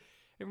wood,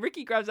 and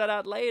Ricky grabs that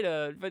out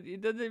later, but it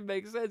doesn't even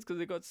make sense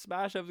because it got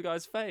smashed over the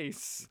guy's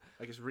face.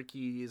 I guess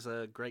Ricky is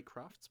a great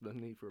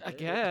craftsman.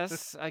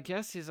 I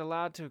guess he's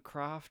allowed to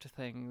craft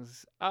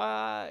things.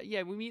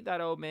 We meet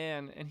that old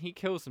man and he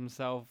kills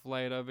himself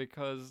later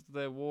because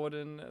the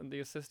warden and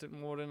the assistant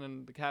warden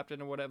and the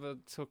captain or whatever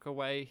took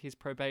away his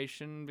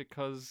probation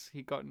because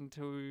he got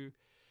into...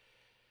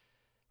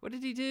 What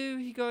did he do?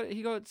 He got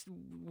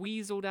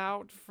weaseled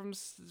out from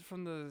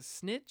the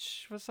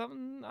snitch or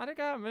something. I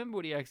can't remember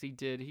what he actually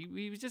did.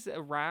 He was just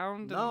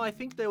around. No, I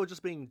think they were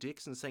just being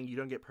dicks and saying you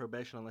don't get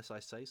probation unless I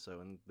say so,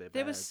 and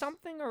there was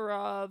something or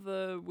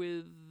other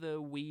with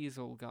the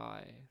weasel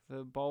guy,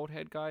 the bald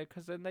head guy,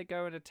 because then they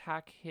go and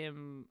attack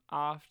him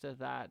after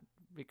that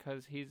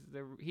because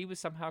he was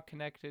somehow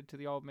connected to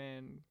the old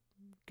man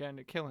going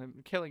to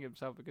killing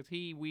himself because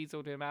he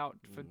weaseled him out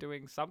for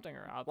doing something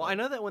or other. Well, I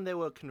know that when they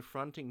were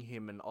confronting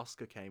him and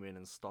Oscar came in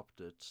and stopped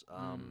it,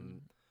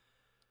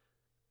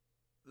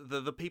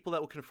 the people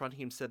that were confronting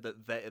him said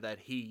that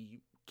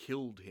he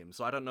killed him.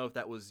 So I don't know if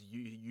that was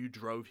you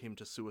drove him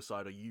to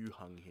suicide or you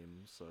hung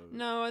him. So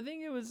no, I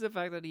think it was the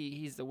fact that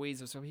he's the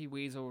weasel, so he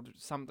weaseled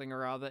something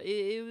or other.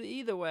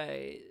 Either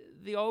way,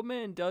 the old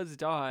man does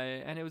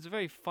die, and it was a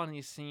very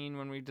funny scene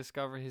when we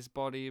discover his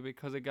body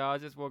because a guy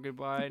just walking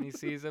by and he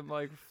sees him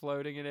like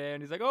floating in air,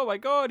 and he's like, "Oh my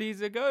god, he's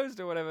a ghost"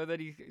 or whatever.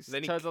 Then he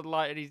turns on the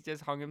light and he's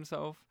just hung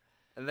himself.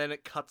 And then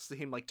it cuts to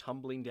him like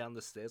tumbling down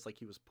the stairs like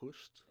he was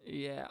pushed.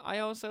 Yeah, I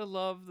also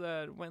love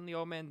that when the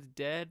old man's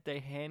dead, they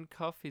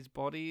handcuff his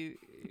body.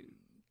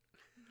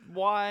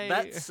 Why?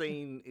 That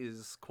scene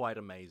is quite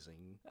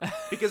amazing.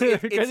 Because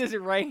it's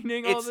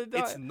raining all the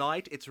time. It's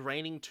night, it's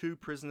raining, 2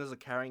 prisoners are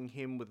carrying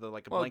him with a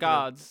blanket.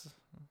 Guards.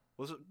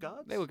 Was it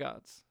guards? They were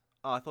guards.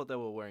 Oh, I thought they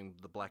were wearing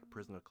the black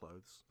prisoner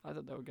clothes. I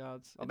thought they were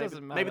guards.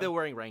 Doesn't matter. Maybe they were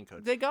wearing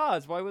raincoats. They're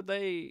guards. Why would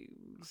they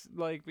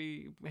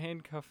be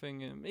handcuffing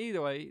him?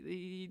 Either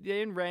way,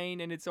 they're in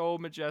rain and it's all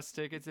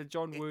majestic. It's a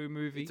John Woo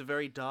movie. It's a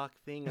very dark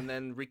thing, and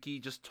then Ricky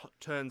just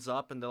turns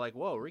up and they're like,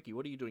 "Whoa, Ricky,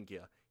 what are you doing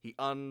here?" He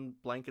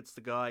unblankets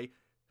the guy,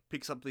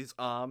 picks up his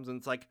arms, and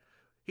it's like,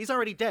 he's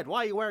already dead.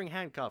 Why are you wearing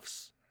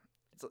handcuffs?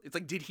 It's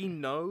like, did he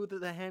know that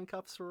the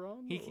handcuffs were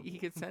on? He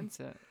could sense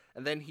it.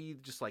 And then he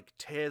just like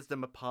tears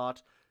them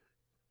apart,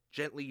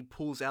 gently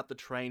pulls out the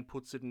train,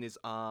 puts it in his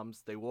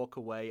arms. They walk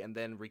away, and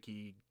then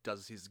Ricky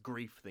does his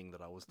grief thing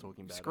that I was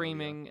talking about.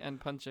 Screaming earlier. and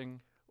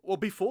punching. Well,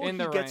 before in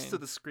he the gets rain. to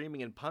the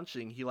screaming and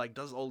punching, he like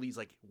does all these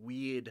like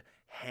weird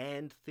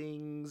hand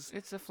things.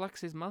 It's to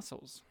flex his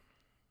muscles.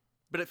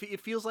 But it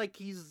feels like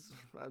he's.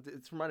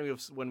 It's reminding me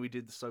of when we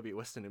did the Soviet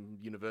Western in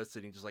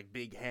university, just like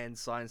big hand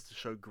signs to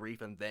show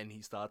grief, and then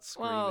he starts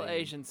screaming. Well,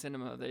 Asian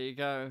cinema. There you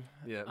go.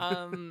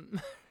 Yeah.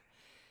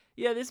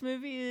 Yeah, this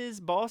movie is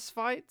Boss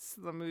Fights.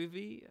 The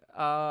movie.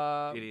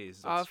 It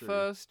is. Our That's true.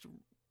 first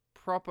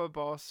proper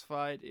boss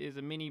fight is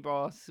a mini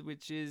boss,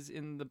 which is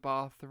in the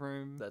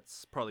bathroom.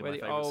 That's probably where my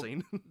the favorite old-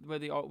 scene. Where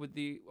with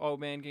the old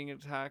man getting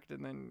attacked,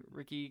 and then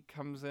Ricky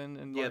comes in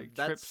and Yeah, like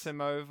that's- trips him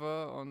over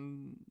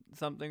on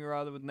something or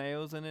other with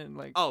nails in it, and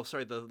like. Oh,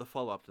 sorry. The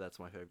follow up to that's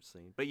my favorite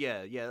scene. But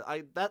yeah.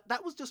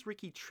 That was just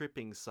Ricky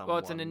tripping someone. Well,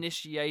 it's an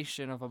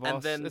initiation of a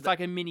boss. then It's the- like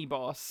a mini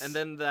boss. And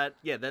then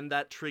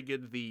that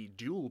triggered the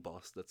dual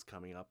boss that's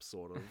coming up,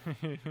 sort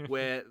of.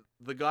 Where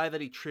the guy that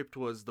he tripped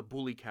was the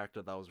bully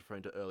character that I was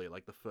referring to earlier,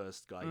 like the first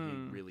guy he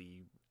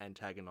really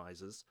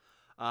antagonizes.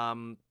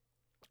 And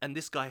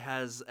this guy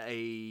has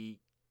a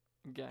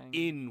gang.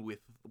 in with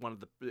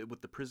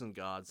the prison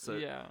guards. So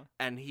yeah.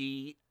 and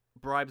he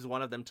bribes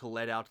one of them to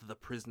let out the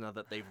prisoner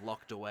that they've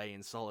locked away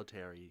in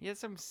solitary. He has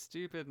some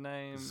stupid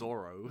name.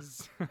 Zorro.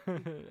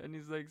 And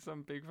he's like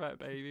some big fat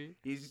baby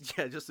He's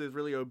just a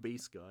really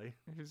obese guy.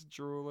 who's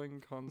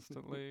drooling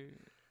constantly.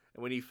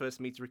 And when he first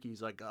meets Ricky,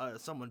 he's like,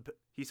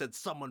 he said,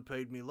 someone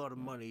paid me a lot of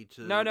money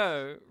to...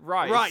 No,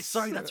 Rice. Rice,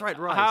 sorry, that's right,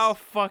 Rice. How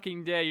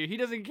fucking dare you? He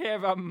doesn't care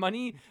about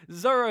money.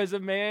 Zorro's a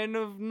man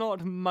of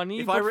not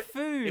money, but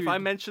food. If I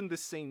mentioned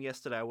this scene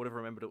yesterday, I would have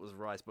remembered it was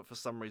rice, but for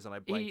some reason I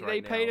blanked They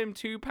right paid now. him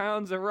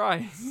 £2 of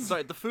rice.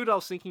 Sorry, the food I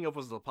was thinking of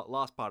was the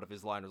last part of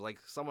his line. It was like,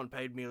 someone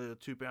paid me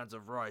 2 pounds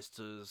of rice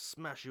to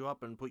smash you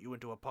up and put you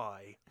into a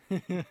pie.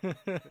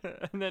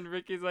 And then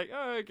Ricky's like,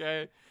 oh,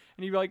 okay.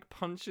 And he like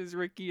punches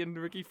Ricky, and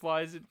Ricky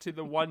flies it to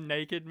the one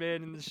naked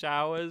man in the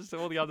showers. So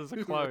all the others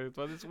are clothed,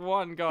 but this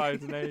one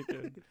guy's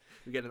naked.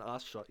 We get an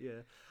ass shot,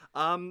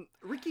 yeah.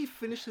 Ricky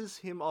finishes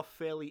him off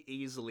fairly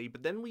easily,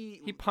 but then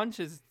He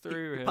punches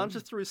through he him.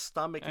 punches through his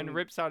stomach and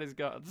rips out his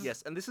guts.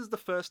 Yes, and this is the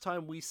first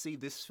time we see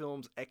this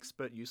film's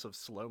expert use of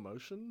slow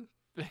motion.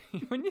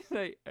 When you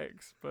say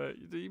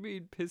expert, do you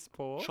mean piss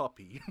poor?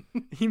 Choppy.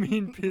 You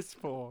mean piss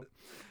poor?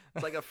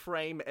 It's like a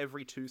frame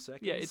every 2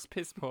 seconds. Yeah, it's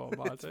piss poor,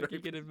 Bartek. very You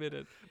can admit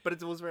it. But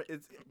it was very.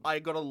 I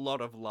got a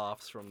lot of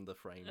laughs from the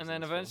frames. And then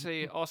in this film.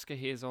 eventually Oscar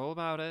hears all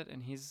about it,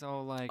 and he's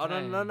all like, Oh no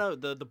hey. no!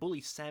 The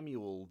bully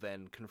Samuel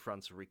then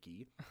confronts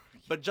Ricky,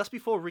 but just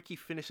before Ricky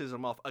finishes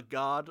him off, a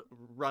guard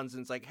runs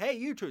and is like, "Hey,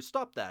 you two,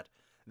 stop that!"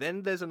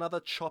 Then there's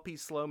another choppy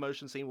slow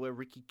motion scene where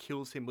Ricky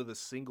kills him with a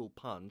single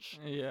punch.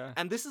 Yeah.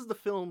 And this is the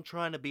film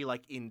trying to be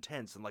like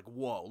intense and like,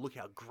 whoa, look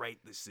how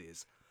great this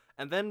is.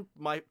 And then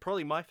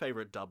probably my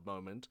favorite dub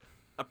moment,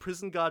 a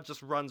prison guard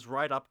just runs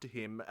right up to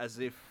him as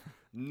if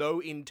no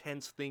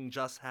intense thing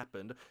just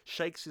happened,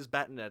 shakes his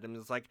baton at him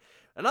and is like,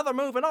 another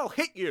move and I'll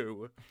hit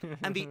you.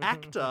 And the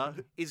actor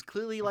is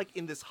clearly like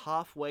in this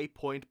halfway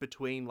point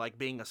between like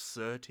being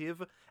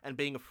assertive and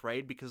being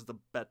afraid because the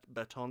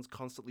baton's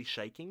constantly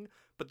shaking.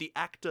 But the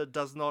actor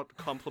does not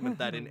compliment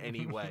that in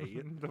any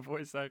way. The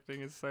voice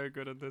acting is so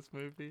good in this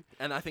movie.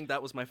 And I think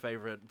that was my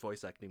favorite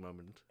voice acting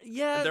moment.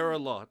 Yeah. And there are a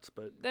lot,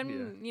 but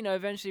Then,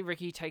 eventually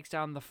Ricky takes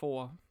down the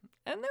four.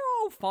 And they're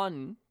all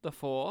fun, the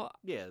four.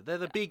 yeah, they're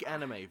the big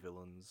anime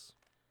villains.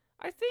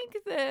 I think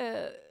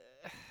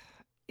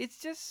it's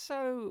just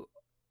so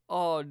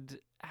odd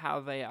how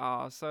they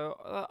are. So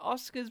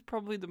Oscar's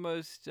probably the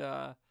most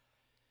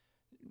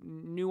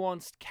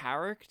nuanced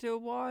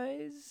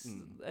character-wise,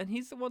 and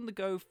he's the one to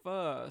go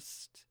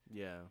first.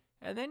 Yeah.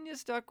 And then you're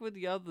stuck with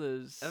the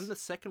others. And the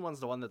second one's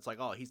the one that's like,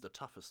 oh, he's the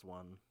toughest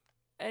one.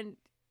 And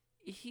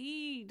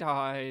he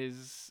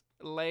dies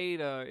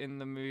later in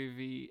the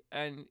movie,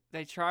 and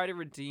they try to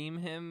redeem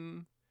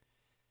him.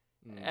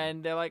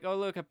 And they're like, oh,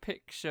 look, a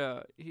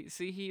picture.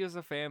 He was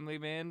a family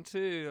man,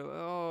 too.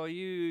 Oh,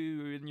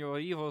 you and your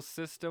evil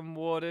system,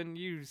 Warden,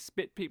 you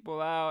spit people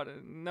out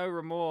and no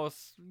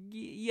remorse.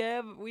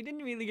 Yeah, but we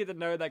didn't really get to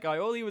know that guy.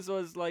 All he was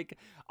like,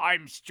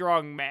 I'm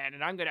strong, man,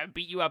 and I'm going to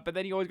beat you up. But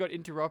then he always got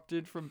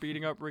interrupted from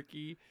beating up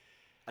Ricky.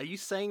 Are you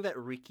saying that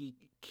Ricky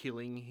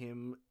killing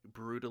him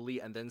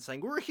brutally and then saying,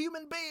 we're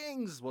human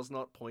beings, was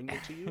not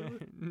poignant to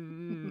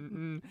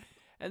you?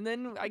 And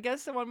then I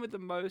guess the one with the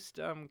most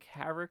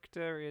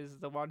character is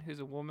the one who's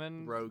a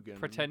woman Rogan.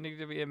 pretending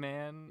to be a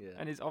man, Yeah.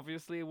 and is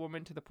obviously a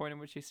woman to the point in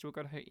which she's still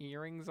got her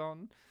earrings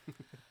on,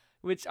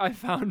 which I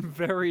found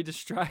very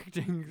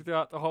distracting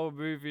throughout the whole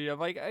movie. I'm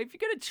like, if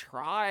you're gonna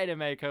try to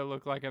make her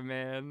look like a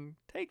man,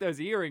 take those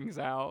earrings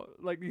out,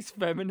 like these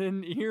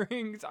feminine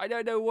earrings. I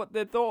don't know what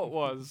their thought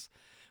was.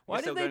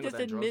 Why did they just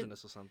admit? Or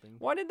something?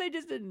 Why did they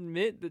just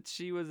admit that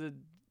she was a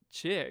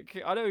chick?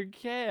 I don't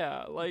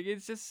care. Like,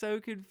 it's just so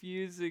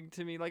confusing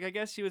to me. Like, I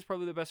guess she was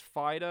probably the best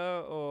fighter,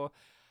 or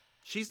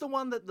She's the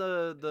one that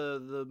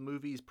the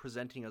movie's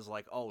presenting as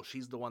like, oh,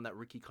 she's the one that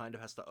Ricky kind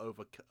of has to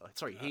overcome.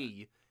 Sorry,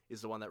 he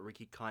is the one that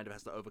Ricky kind of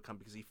has to overcome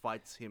because he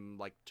fights him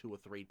like 2 or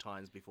 3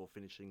 times before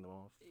finishing them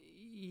off.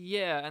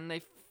 Yeah, and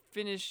the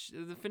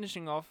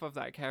finishing off of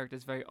that character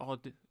is very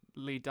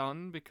oddly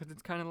done because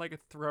it's kind of like a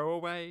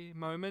throwaway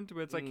moment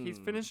where it's like he's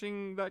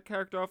finishing that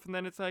character off and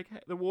then it's like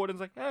the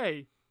warden's like,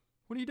 "Hey,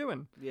 what are you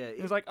doing?" Yeah,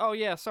 He's like, "Oh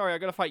yeah, sorry, I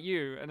gotta fight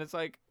you," and it's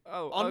like,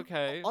 "Oh,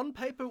 okay." On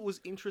paper, it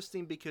was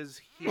interesting because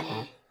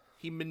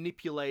he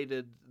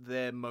manipulated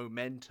their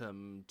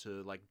momentum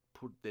to like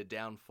put their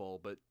downfall,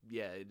 but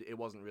yeah, it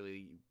wasn't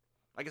really.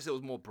 I guess it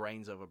was more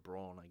brains over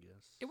brawn, I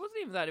guess. It wasn't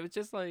even that. It was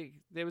just like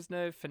there was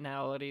no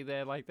finality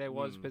there like there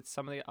was with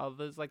some of the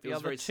others. Like the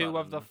other 2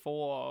 of the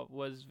 4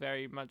 was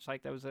very much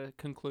like there was a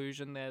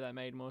conclusion there that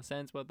made more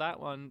sense. But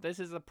that one, this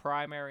is the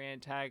primary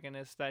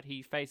antagonist that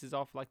he faces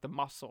off like the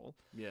muscle.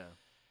 Yeah.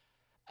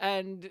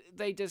 And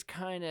they just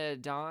kind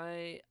of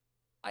die.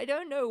 I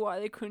don't know why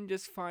they couldn't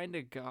just find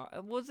a guy.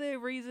 Was there a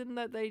reason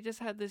that they just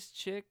had this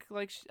chick?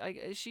 Like,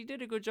 she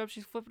did a good job.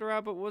 She's flipping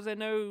around, but was there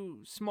no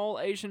small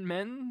Asian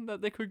men that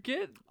they could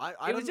get?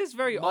 It was just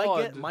very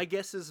odd. My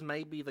guess is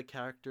maybe the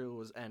character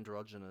was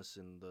androgynous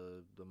in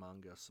the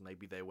manga, so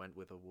maybe they went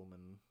with a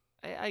woman.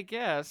 I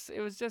guess it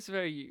was just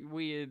very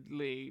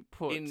weirdly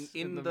put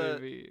in the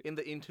movie. In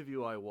the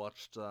interview I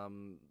watched,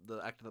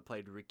 the actor that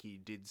played Ricky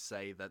did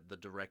say that the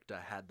director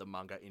had the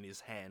manga in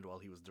his hand while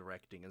he was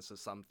directing, and so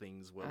some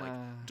things were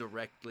like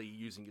directly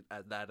using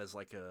it that as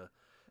like a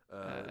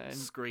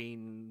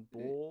screen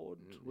board.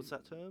 What's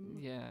that term?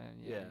 Yeah.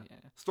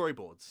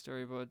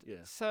 Storyboards. Yeah.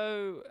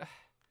 So,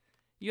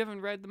 you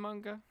haven't read the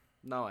manga?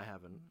 No, I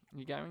haven't.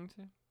 You going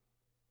to?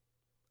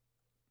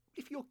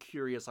 If you're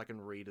curious, I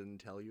can read it and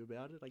tell you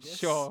about it, I guess.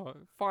 Sure.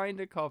 Find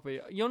a copy.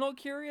 You're not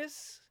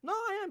curious? No,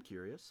 I am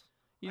curious.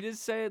 You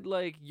just say it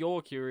like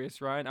you're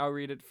curious, right? I'll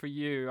read it for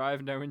you. I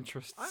have no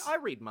interest. I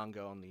read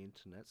manga on the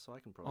internet, so I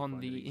can probably on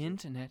find the it easy.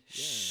 internet? Yeah.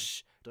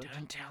 Shh.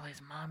 Don't tell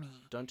his mommy.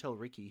 Don't tell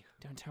Ricky.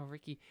 Don't tell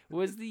Ricky.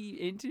 Was the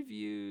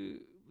interview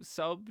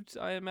subbed,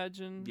 I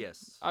imagine?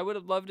 Yes. I would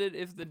have loved it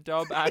if the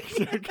dub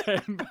actor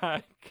came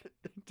back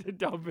to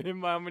dub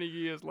him how many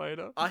years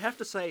later. I have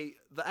to say,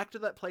 the actor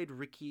that played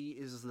Ricky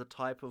is the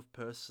type of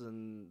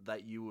person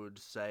that you would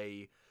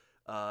say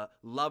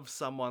love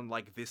someone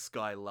like this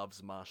guy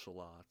loves martial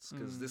arts.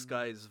 Because this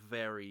guy is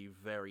very,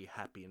 very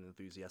happy and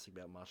enthusiastic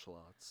about martial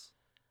arts.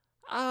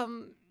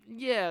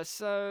 Yeah,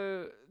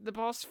 so the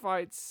boss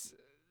fights,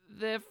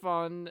 they're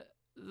fun.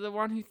 The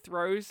one who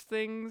throws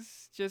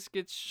things just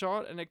gets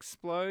shot and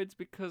explodes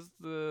because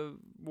the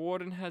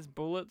warden has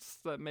bullets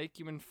that make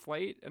you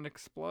inflate and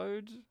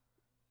explode.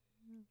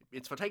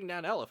 It's for taking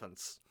down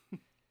elephants.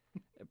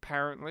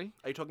 Apparently.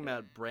 Are you talking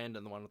about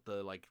Brandon, the one with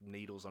the like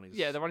needles on his...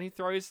 Yeah, the one who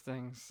throws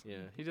things.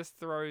 Yeah. He just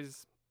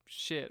throws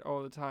shit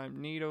all the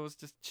time. Needles,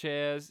 just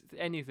chairs,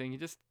 anything. You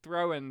just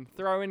throw in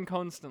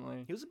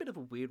constantly. He was a bit of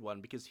a weird one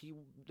because he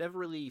never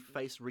really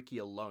faced Ricky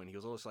alone. He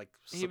was always like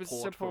he was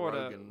supporter for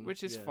Rogan.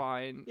 Which is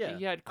fine. Yeah,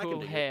 he had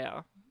cool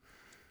hair.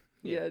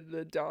 He Yeah. had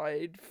the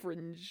dyed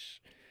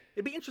fringe.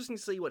 It'd be interesting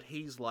to see what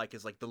he's like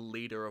as like the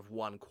leader of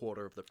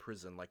 1/4 of the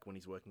prison, like when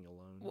he's working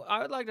alone. Well,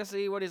 I would like to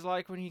see what he's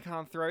like when he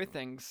can't throw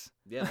things.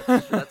 Yeah,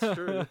 that's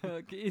true.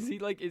 Is he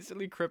like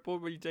instantly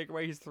crippled when you take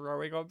away his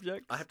throwing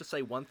objects? I have to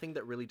say one thing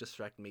that really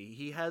distracted me.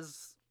 He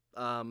has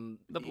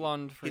the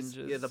blonde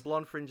fringes. The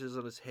blonde fringes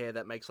on his hair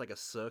that makes like a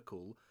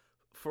circle.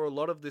 For a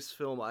lot of this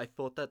film, I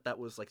thought that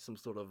was like some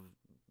sort of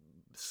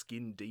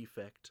skin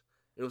defect.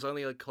 It was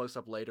only like close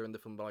up later in the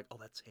film, but like, oh,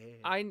 that's hair.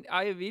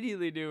 I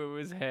immediately knew it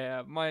was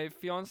hair. My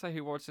fiance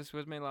who watched this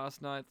with me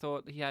last night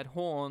thought he had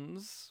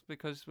horns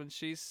because when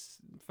she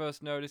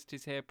first noticed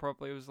his hair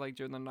properly, it was like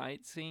during the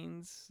night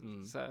scenes.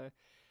 So,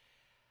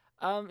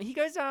 he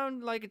goes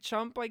down like a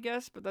chump, I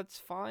guess, but that's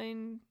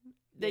fine.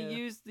 They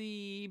use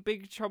the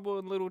Big Trouble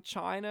in Little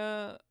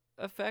China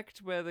effect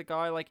where the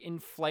guy like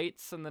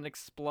inflates and then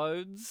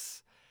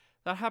explodes.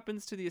 That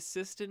happens to the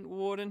assistant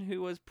warden,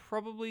 who was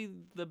probably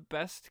the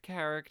best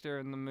character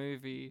in the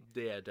movie.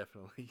 Yeah,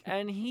 definitely.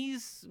 And he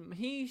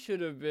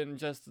should have been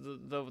just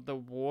the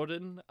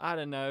warden. I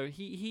don't know.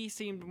 He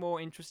seemed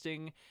more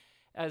interesting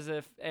as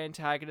an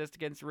antagonist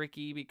against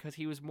Ricky because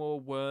he was more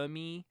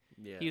wormy.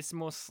 Yeah. He was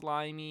more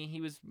slimy. He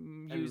was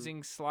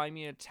using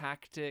slimier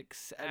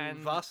tactics and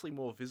vastly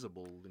more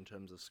visible in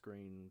terms of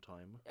screen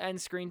time.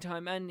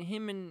 And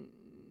him and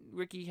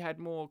Ricky had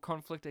more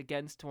conflict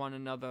against one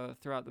another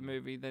throughout the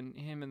movie than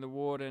him and the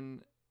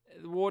warden.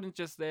 The warden's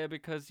just there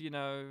because, you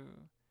know...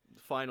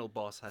 The final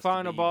boss has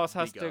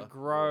to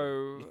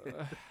grow.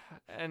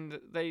 And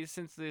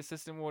since the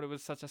assistant warden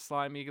was such a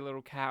slimy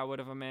little coward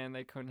of a man,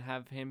 they couldn't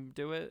have him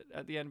do it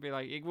at the end. Be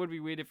like, it would be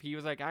weird if he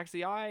was like,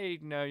 actually, I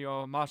know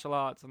your martial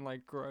arts, and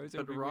like grows.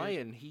 But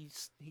Ryan, he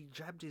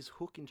jabbed his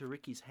hook into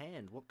Ricky's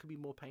hand. What could be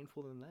more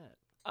painful than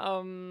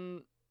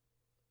that?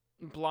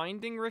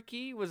 Blinding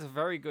Ricky was a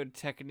very good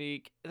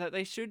technique that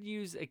they should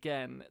use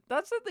again.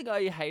 That's the thing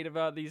I hate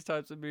about these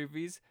types of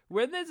movies.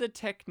 When there's a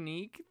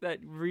technique that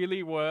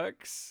really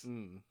works,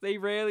 they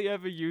rarely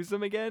ever use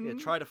them again. Yeah,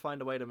 try to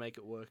find a way to make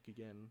it work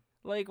again.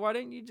 Like, why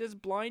don't you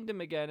just blind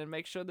him again and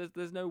make sure that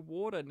there's no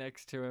water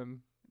next to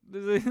him?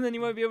 then he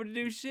won't be able to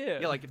do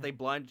shit. Yeah, like if they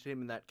blinded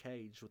him in that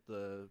cage with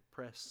the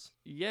press.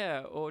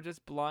 Yeah, or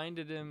just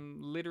blinded him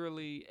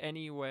literally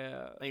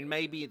anywhere. I mean,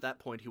 maybe at that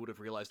point he would have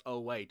realized, oh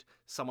wait,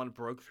 someone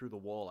broke through the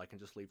wall. I can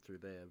just leave through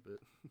there. But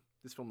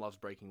this film loves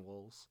breaking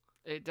walls.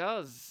 It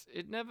does.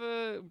 It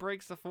never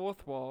breaks the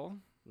fourth wall.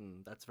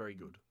 That's very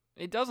good.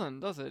 It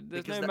doesn't, does it?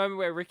 There's Because no moment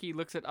where Ricky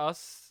looks at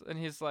us and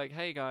he's like,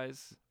 "Hey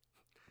guys,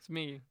 it's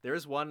me." There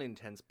is one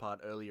intense part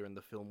earlier in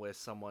the film where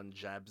someone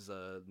jabs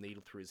a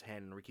needle through his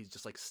hand and Ricky's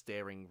just like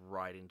staring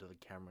right into the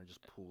camera and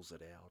just pulls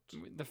it out.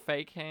 The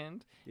fake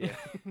hand. Yeah.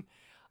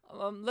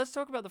 Let's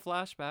talk about the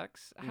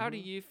flashbacks. How do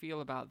you feel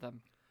about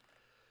them?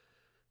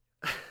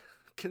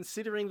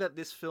 Considering that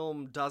this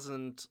film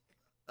doesn't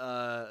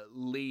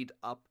lead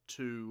up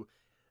to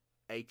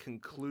a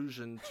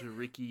conclusion to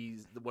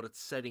Ricky's what it's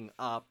setting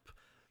up,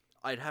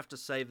 I'd have to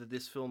say that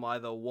this film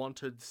either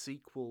wanted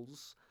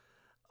sequels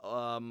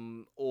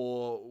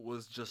or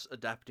was just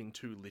adapting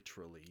too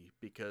literally,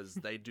 because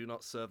they do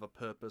not serve a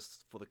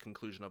purpose for the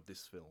conclusion of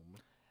this film,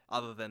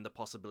 other than the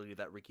possibility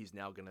that Ricky's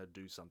now going to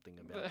do something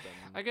about them.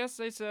 I guess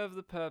they serve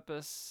the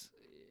purpose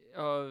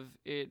of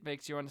it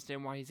makes you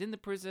understand why he's in the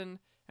prison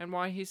and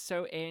why he's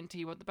so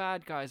anti what the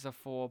bad guys are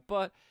for,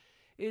 but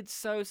it's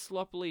so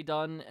sloppily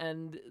done,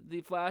 and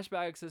the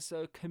flashbacks are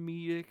so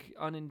comedic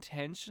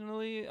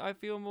unintentionally, I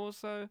feel more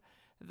so,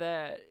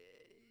 that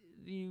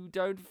you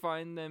don't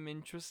find them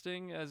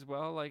interesting as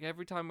well. Like,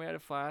 every time we had a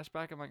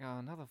flashback, I'm like, oh,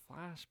 another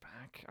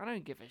flashback? I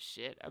don't give a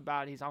shit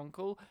about his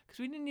uncle, because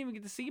we didn't even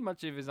get to see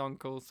much of his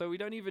uncle, so we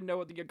don't even know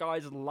what the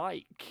guy's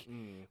like.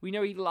 We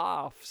know he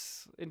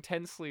laughs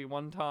intensely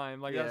one time.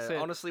 Like, yeah, that's it.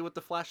 honestly, with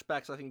the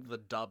flashbacks, I think the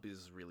dub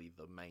is really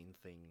the main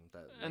thing.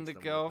 And the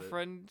makes them worth it.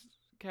 girlfriend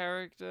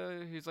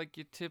character, who's like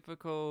your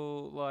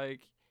typical,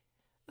 like,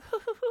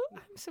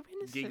 I'm so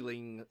innocent.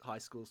 Giggling high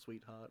school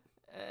sweetheart.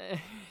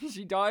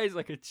 She dies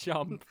like a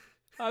chump.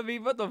 I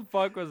mean, what the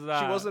fuck was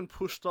that? She wasn't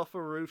pushed off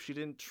a roof. She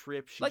didn't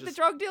trip. She like, just...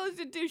 the drug dealers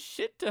didn't do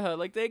shit to her.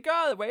 Like, they go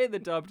out of the way in the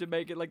dub to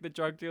make it like the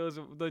drug dealers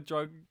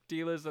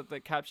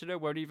that captured her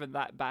weren't even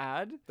that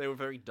bad. They were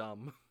very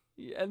dumb.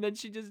 Yeah, and then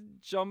she just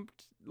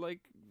jumped like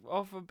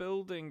off a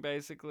building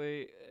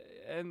basically,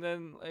 and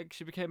then like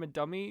she became a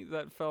dummy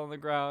that fell on the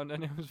ground,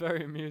 and it was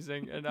very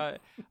amusing. And I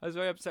was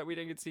very upset we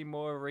didn't get to see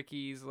more of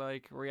Ricky's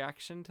like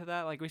reaction to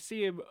that. Like, we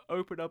see him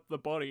open up the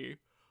body.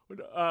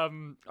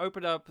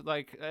 Open up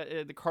like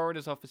the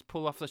coroner's office,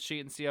 pull off the sheet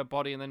and see her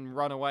body, and then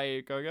run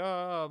away, going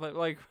but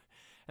like,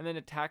 and then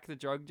attack the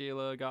drug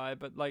dealer guy.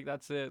 But like,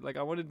 that's it. Like,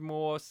 I wanted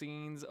more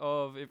scenes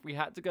of, if we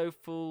had to go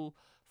full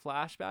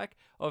flashback,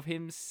 of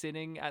him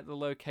sitting at the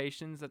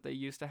locations that they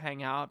used to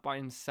hang out by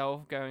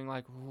himself, going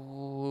like,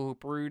 ooh,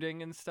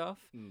 brooding and stuff.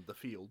 The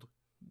field.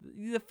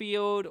 The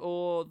field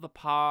or the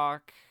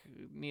park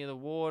near the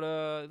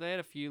water. They had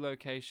a few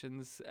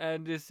locations,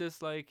 and it's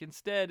just like,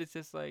 instead it's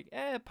just like,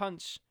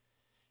 punch.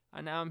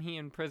 And now I'm here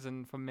in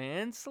prison for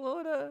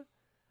manslaughter.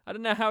 I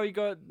don't know how he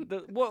got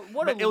the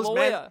what a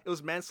lawyer. It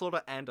was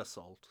manslaughter and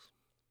assault.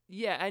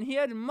 Yeah, and he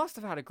must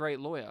have had a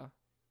great lawyer,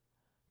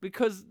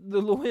 because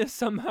the lawyer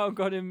somehow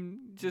got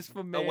him just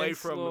for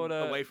manslaughter,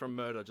 away from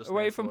murder, just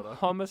away manslaughter. from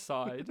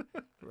homicide,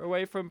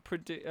 away from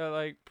preemptive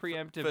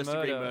First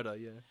degree murder. murder,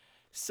 yeah.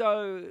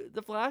 So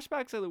the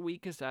flashbacks are the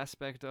weakest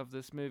aspect of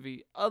this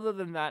movie, other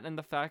than that, and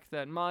the fact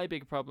that my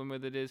big problem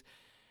with it is,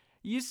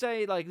 you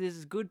say, like, this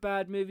is good,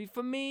 bad movie.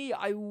 For me,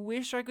 I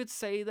wish I could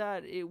say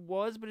that it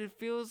was, but it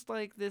feels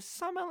like there's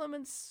some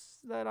elements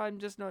that I'm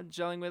just not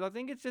gelling with. I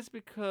think it's just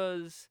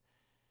because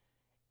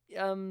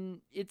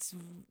it's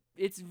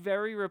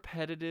very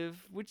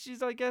repetitive, which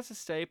is, I guess, a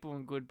staple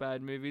in good,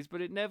 bad movies, but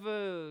it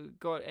never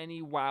got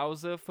any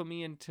wowzer for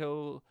me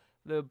until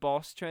the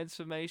boss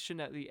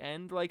transformation at the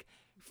end. Like,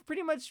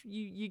 pretty much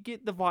you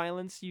get the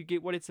violence, you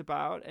get what it's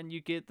about, and you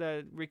get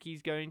that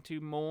Ricky's going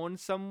to mourn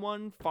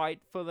someone,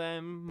 fight for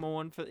them,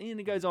 mourn for, and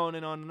it goes on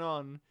and on and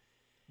on.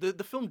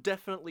 The film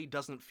definitely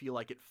doesn't feel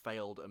like it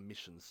failed a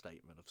mission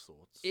statement of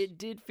sorts. It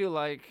did feel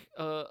like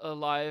a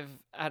live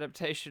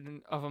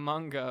adaptation of a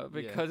manga,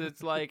 because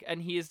it's like,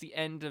 and here's the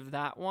end of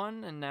that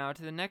one, and now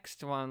to the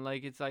next one.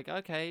 Like, it's like,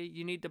 okay,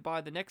 you need to buy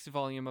the next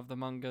volume of the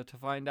manga to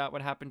find out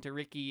what happened to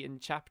Ricky in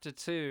chapter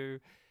 2.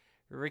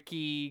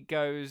 Ricky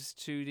goes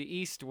to the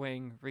East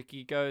Wing.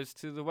 Ricky goes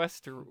to the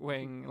West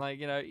Wing. Like,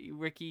 you know,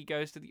 Ricky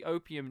goes to the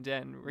opium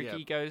den.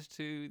 Ricky goes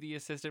to the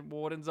assistant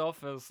warden's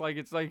office. Like,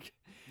 it's like,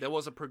 there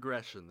was a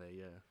progression there,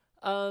 yeah.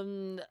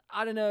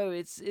 I don't know.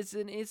 It's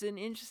an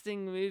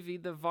interesting movie.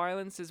 The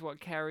violence is what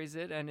carries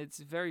it, and it's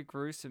very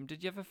gruesome.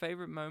 Did you have a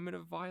favorite moment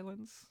of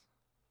violence?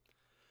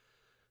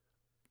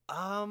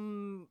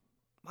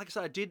 Like I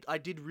said, I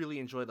did really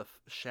enjoy the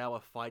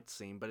shower fight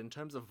scene, but in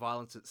terms of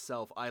violence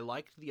itself, I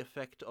liked the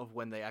effect of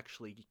when they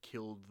actually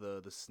killed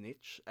the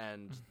snitch,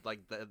 and like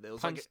there was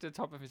punched like the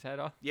top of his head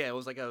off. Yeah, it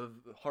was like a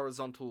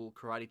horizontal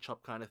karate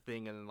chop kind of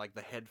thing, and like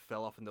the head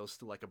fell off, and there was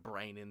still like a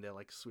brain in there,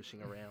 like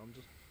swishing around.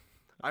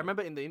 I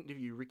remember in the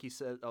interview, Ricky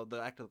said, the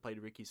actor that played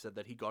Ricky said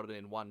that he got it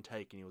in one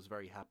take, and he was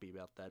very happy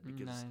about that,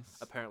 because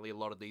apparently a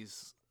lot of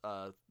these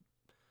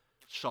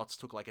shots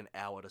took like an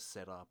hour to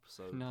set up,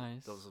 so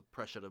Nice. there was a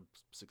pressure to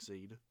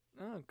succeed.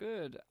 Oh,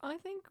 good. I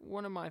think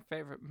one of my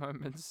favorite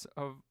moments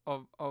of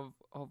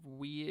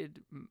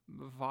weird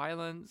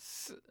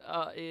violence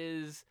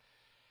is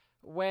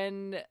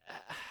when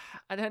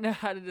I don't know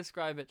how to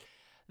describe it.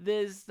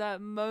 There's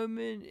that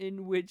moment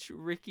in which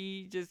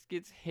Ricky just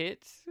gets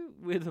hit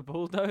with a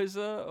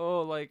bulldozer,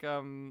 or like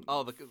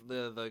Oh,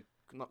 the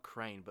not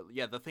crane, but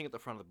yeah, the thing at the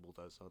front of the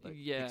bulldozer that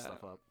picks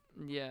stuff up.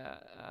 Yeah,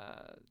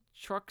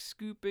 truck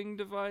scooping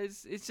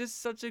device. It's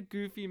just such a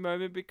goofy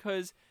moment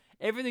because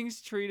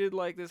everything's treated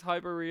like this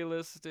hyper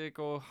realistic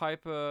or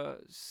hyper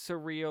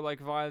surreal like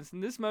violence.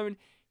 In this moment,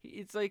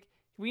 it's like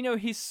we know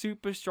he's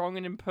super strong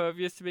and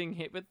impervious to being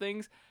hit with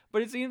things,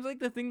 but it seems like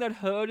the thing that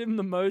hurt him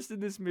the most in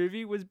this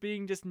movie was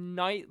being just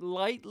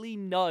lightly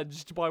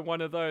nudged by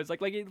one of those.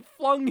 Like it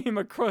flung him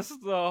across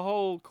the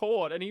whole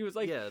court, and he was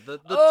like, Yeah, the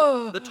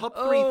the top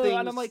three things,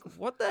 and I'm like,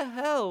 what the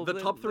hell? The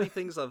top three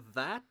things are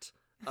that.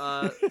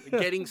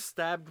 Getting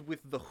stabbed with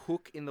the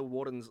hook in the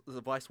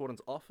vice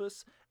warden's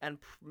office, and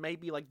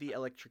maybe like the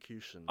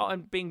electrocution. Oh,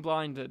 and being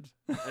blinded.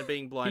 And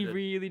being blinded. He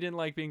really didn't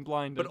like being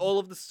blinded. But all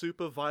of the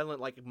super violent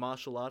like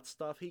martial arts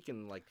stuff, he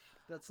can like.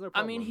 That's no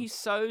problem. I mean, he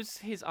sews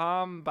his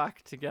arm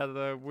back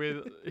together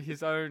with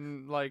his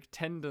own like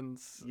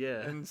tendons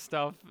and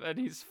stuff, and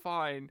he's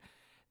fine.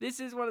 This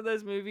is one of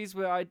those movies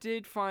where I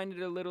did find it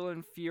a little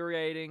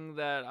infuriating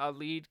that our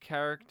lead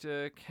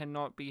character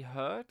cannot be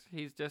hurt.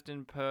 He's just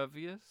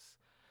impervious.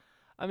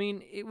 I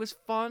mean, it was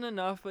fun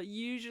enough, but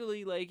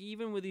usually, like,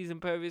 even with these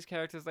impervious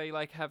characters, they,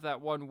 like, have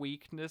that one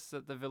weakness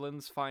that the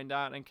villains find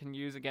out and can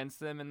use against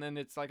them, and then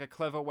it's, like, a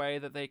clever way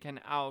that they can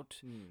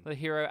the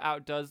hero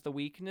outdoes the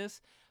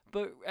weakness.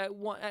 But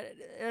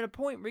at a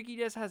point, Ricky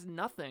just has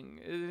nothing.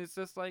 It's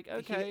just like,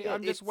 okay,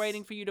 I'm just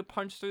waiting for you to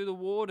punch through the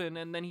warden,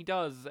 and then he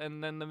does,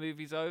 and then the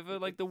movie's over.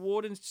 Like, the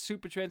warden's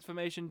super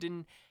transformation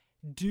didn't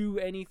do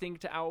anything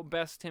to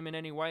outbest him in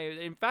any way.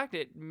 In fact,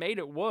 it made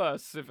it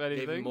worse, if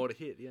anything. Gave him more to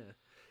hit, yeah.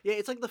 Yeah,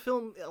 it's like the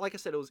film, like I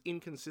said, it was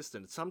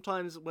inconsistent.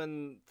 Sometimes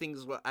when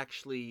things were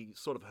actually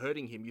sort of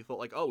hurting him, you thought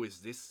like, oh,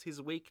 is this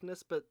his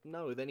weakness? But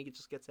no, then he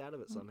just gets out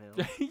of it somehow.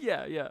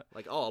 Yeah.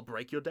 Like, oh, I'll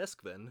break your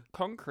desk then.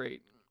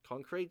 Concrete,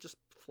 just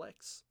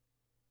flex.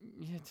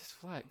 Yeah, just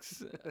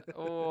flex.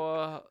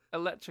 Or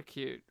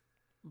electrocute.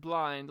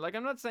 Blind. Like,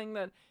 I'm not saying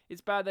that it's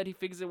bad that he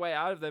figures a way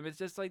out of them. It's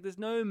just like there's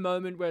no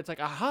moment where it's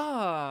like,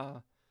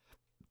 aha!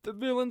 The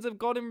villains have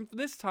got him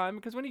this time,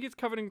 because when he gets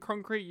covered in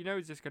concrete, you know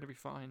he's just going to be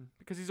fine.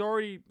 Because he's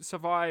already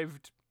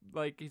survived,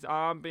 like, his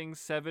arm being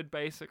severed,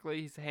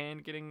 basically, his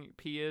hand getting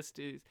pierced,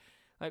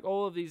 like,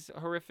 all of these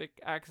horrific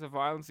acts of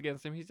violence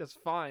against him, he's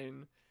just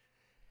fine.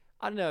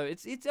 I don't know,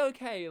 it's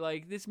okay,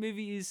 like, this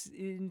movie is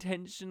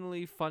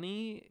intentionally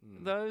funny,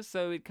 though,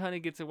 so it kind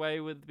of gets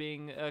away with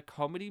being a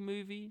comedy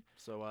movie.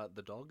 So,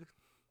 the dog?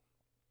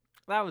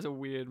 That was a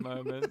weird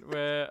moment,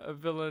 where a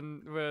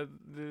villain, where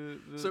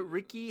So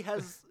Ricky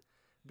has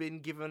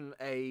been given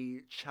a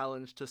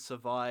challenge to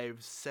survive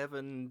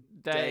 7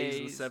 days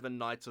and 7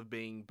 nights of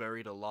being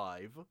buried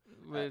alive.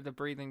 With a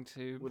breathing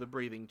tube. With a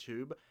breathing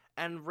tube.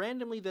 And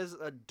randomly there's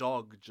a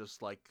dog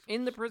just like...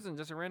 in the prison,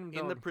 just a random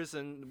dog. In the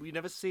prison. We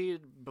never see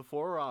it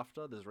before or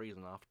after. There's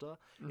reason after.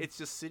 It's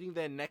just sitting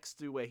there next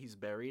to where he's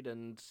buried,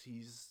 and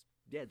he's,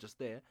 just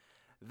there.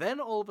 Then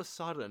all of a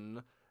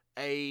sudden,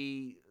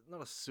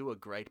 not a sewer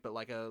grate, but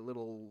like a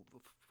little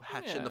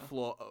hatch in the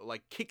floor,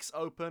 like kicks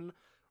open.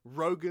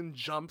 Rogan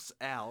jumps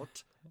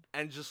out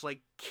and just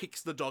like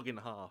kicks the dog in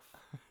half.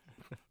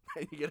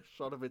 And you get a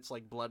shot of its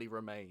like bloody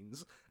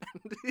remains.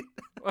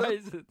 Why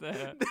is it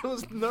there? There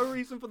was no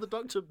reason for the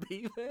dog to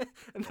be there,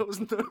 and there was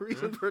no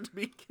reason for it to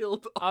be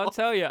killed off. I'll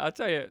tell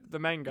you, the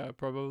manga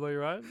probably,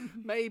 right?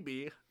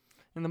 Maybe.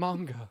 In the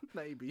manga.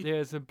 Maybe.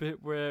 There's a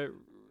bit where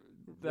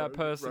that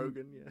person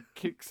Rogan,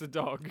 kicks a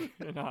dog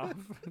in half.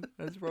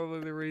 That's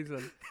probably the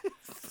reason.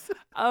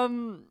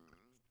 I'm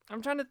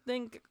trying to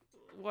think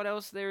what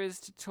else there is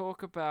to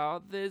talk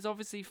about. There's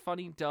obviously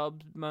funny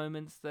dub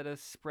moments that are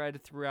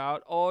spread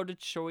throughout, odd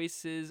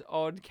choices,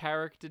 odd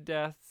character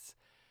deaths,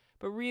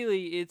 but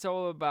really it's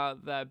all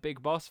about that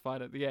big boss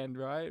fight at the end,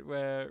 right,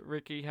 where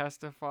Ricky has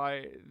to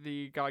fight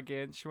the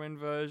gargantuan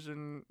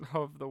version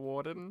of the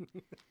warden.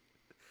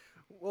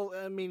 Well,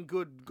 I mean,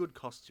 good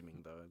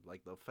costuming though.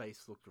 Like the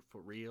face looked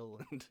for real,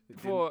 and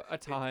for a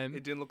time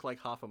it didn't look like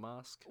half a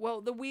mask.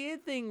 Well, the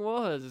weird thing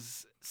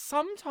was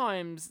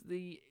sometimes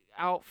the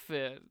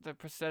outfit, the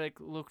prosthetic,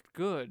 looked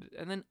good,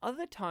 and then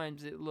other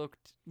times it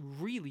looked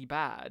really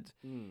bad.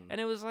 And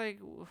it was like,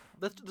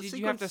 did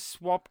you have to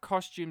swap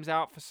costumes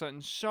out for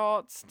certain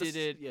shots? Is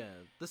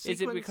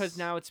it because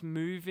now it's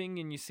moving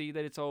and you see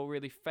that it's all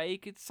really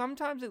fake?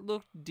 Sometimes it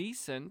looked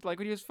decent, like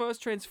when he was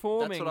first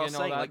transforming. That's what I was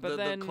saying, like but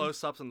then the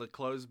close-ups and the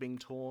clothes being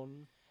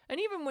torn.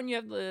 And even when you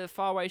have the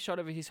faraway shot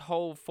of his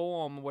whole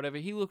form or whatever,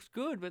 he looks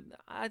good, but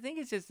I think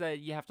it's just that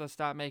you have to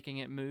start making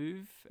it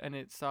move, and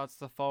it starts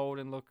to fold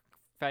and look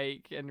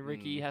fake, and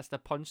Ricky has to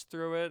punch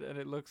through it, and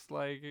it looks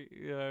like,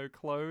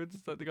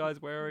 clothes that the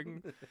guy's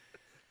wearing.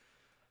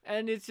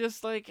 And it's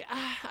just like,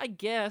 I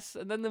guess.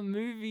 And then the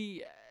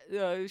movie,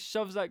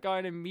 shoves that guy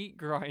in a meat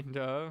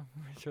grinder,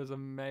 which was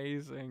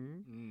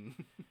amazing.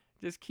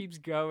 Just keeps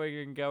going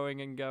and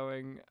going and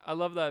going. I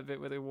love that bit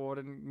where the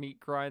warden meat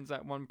grinds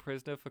that one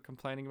prisoner for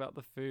complaining about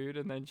the food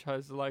and then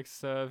tries to like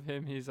serve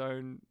him his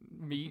own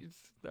meat.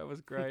 That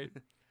was great.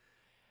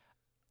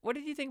 What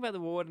did you think about the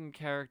warden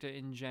character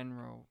in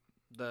general?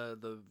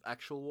 The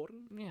actual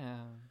warden?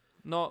 Yeah.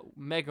 Not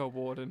Mega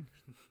Warden.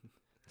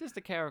 Just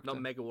the character.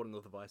 Not Mega Warden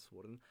or the Vice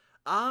Warden.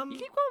 You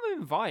keep calling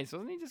him Vice,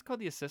 wasn't he just called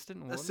the Assistant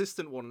Warden?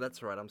 Assistant Warden,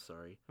 that's right, I'm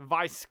sorry.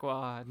 Vice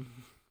Squad.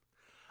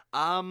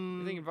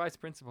 You're thinking Vice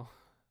Principal.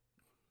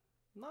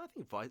 No, I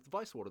think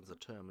Vice Warden's a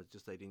term. It's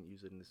just they didn't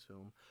use it in this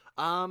film.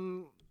 I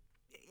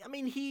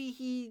mean,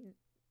 he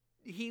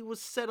was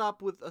set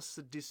up with a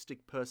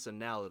sadistic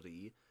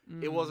personality.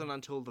 It wasn't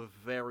until the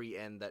very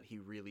end that he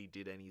really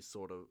did any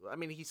sort of... I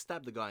mean, he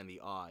stabbed the guy in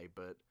the eye,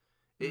 but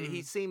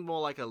he seemed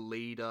more like a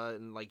leader,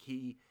 and like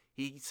he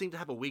seemed to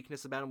have a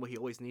weakness about him where he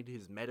always needed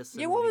his medicine.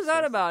 Yeah, what was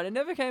that about? It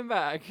never came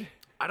back.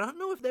 I don't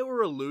know if they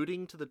were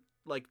alluding to the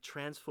like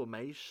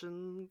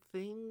transformation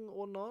thing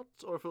or not,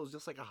 or if it was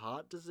just like a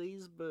heart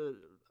disease, but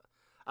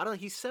I don't know.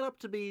 He's set up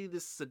to be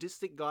this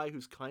sadistic guy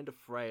who's kind of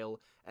frail,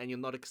 and you're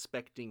not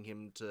expecting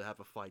him to have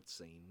a fight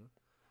scene.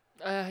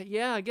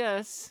 Yeah, I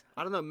guess.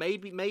 I don't know.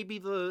 Maybe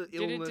the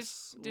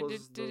illness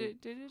was.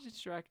 Did it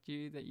distract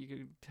you that you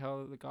could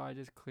tell the guy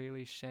just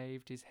clearly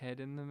shaved his head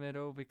in the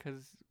middle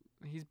because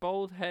his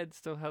bald head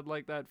still had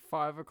like that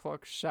 5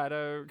 o'clock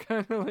shadow,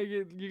 kind of like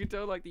you could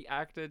tell like the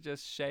actor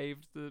just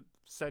shaved the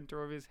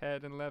center of his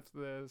head and left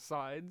the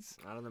sides.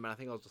 I don't know, man. I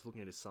think I was just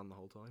looking at his son the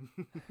whole time.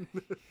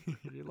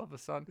 You love a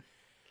son.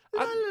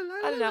 I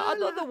don't know. I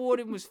thought the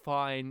warden was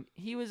fine.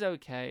 He was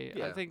okay.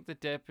 Yeah. I think the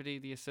deputy,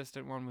 the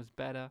assistant one, was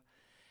better.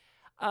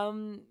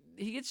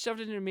 He gets shoved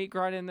into a meat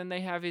grinder, and then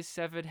they have his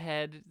severed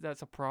head.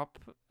 That's a prop.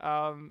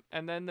 And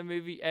then the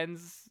movie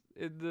ends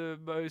in the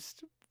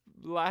most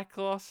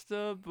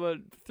lackluster, but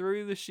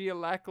through the sheer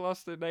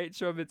lackluster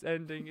nature of its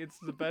ending, it's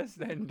the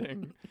best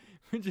ending,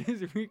 which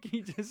is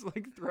Ricky just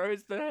like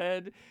throws the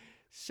head,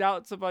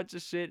 shouts a bunch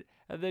of shit,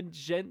 and then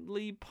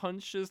gently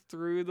punches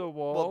through the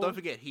wall. Well, don't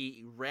forget,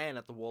 he ran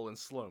at the wall in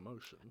slow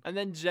motion. And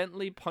then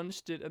gently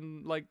punched it,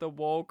 and like the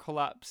wall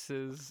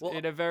collapses Well,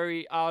 in a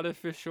very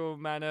artificial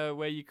manner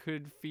where you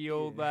could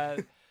feel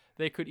that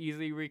they could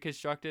easily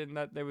reconstruct it and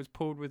that they was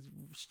pulled with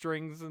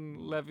strings and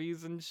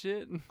levies and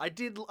shit. I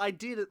did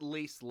at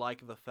least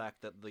like the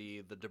fact that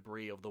the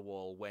debris of the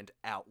wall went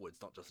outwards,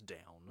 not just down.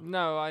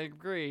 No, I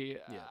agree.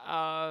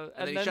 Yeah.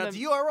 And then he shouts,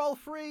 "You are all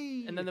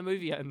free!" And then the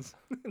movie ends.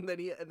 and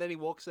then he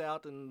walks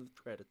out and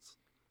credits.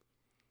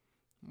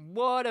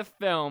 What a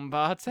film,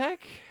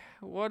 Bartek.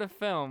 What a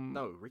film.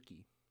 No,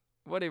 Ricky.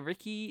 What a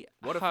Ricky.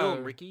 What a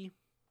film, Ricky.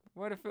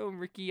 What a film,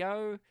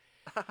 Ricky-o.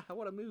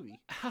 What a movie.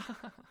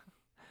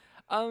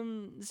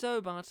 So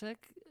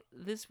Bartek,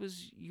 this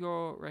was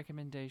your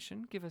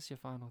recommendation. Give us your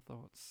final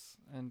thoughts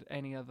and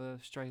any other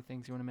stray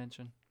things you want to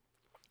mention.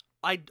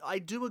 I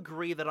do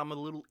agree that I'm a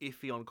little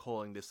iffy on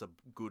calling this a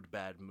good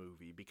bad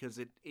movie because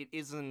it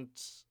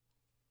isn't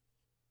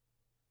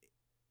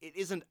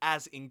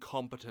as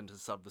incompetent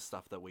as some of the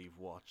stuff that we've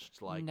watched.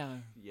 Like, no.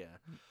 Yeah.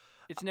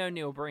 It's no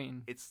Neil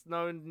Breen. It's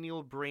no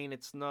Neil Breen.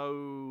 It's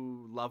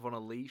no Love on a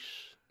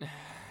Leash.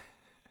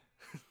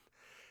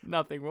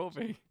 Nothing will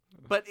be.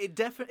 But it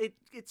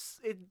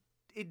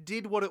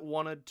did what it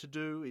wanted to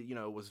do.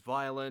 It was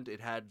violent. It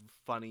had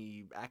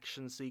funny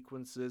action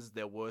sequences.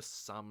 There were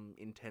some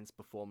intense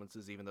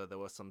performances, even though there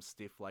were some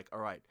stiff, like, all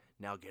right,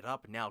 now get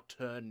up, now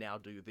turn, now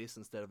do this,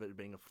 instead of it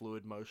being a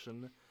fluid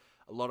motion.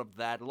 A lot of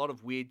that, a lot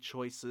of weird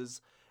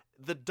choices.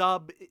 The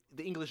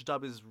English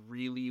dub is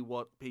really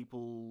what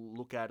people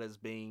look at as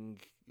being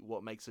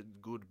what makes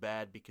it good,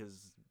 bad,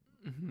 because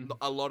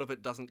a lot of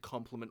it doesn't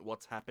complement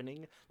what's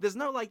happening. There's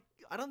no,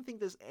 I don't think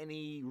there's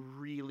any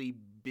really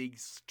big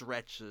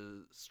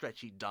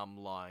stretchy dumb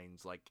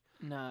lines.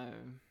 No.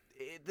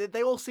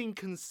 They all seem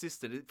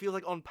consistent. It feels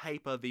like on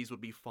paper these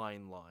would be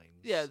fine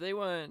lines. Yeah, they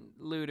weren't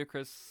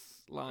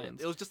ludicrous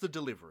lines. It was just the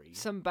delivery.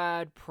 Some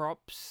bad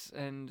props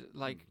and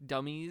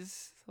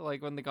dummies,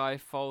 like when the guy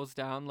falls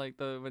down,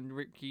 when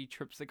Ricky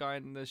trips the guy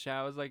in the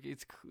showers,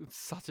 it's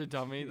such a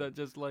dummy that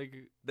just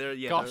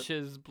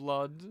gushes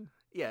blood.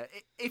 Yeah,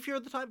 if you're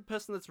the type of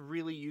person that's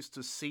really used to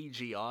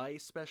CGI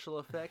special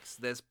effects,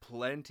 there's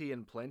plenty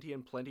and plenty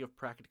and plenty of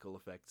practical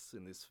effects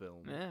in this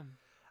film. Yeah.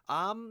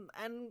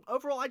 And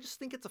overall, I just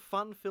think it's a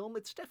fun film.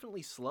 It's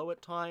definitely slow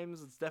at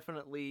times. It's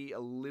definitely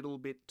a little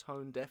bit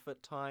tone deaf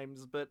at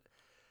times, but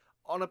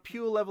on a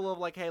pure level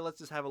of hey, let's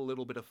just have a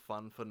little bit of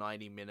fun for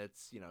 90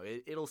 minutes,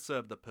 it'll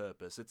serve the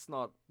purpose. It's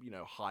not,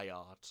 high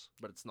art,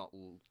 but it's not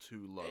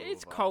too low.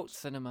 It's cult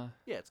cinema.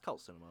 Yeah, it's cult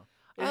cinema.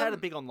 It had a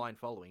big online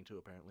following too,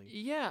 apparently.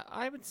 Yeah,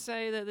 I would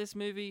say that this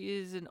movie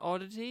is an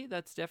oddity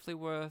that's definitely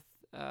worth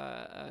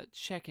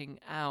checking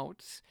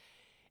out.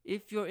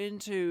 If you're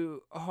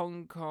into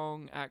Hong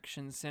Kong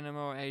action cinema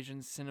or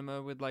Asian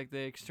cinema with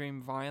the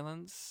extreme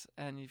violence,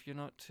 and if you're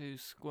not too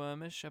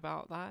squirmish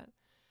about that,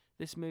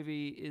 this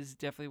movie is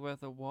definitely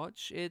worth a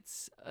watch.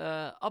 It's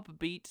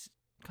upbeat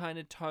kind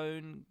of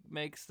tone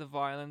makes the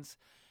violence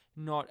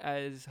not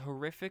as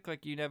horrific.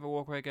 Like, you never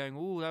walk away going,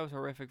 "Ooh, that was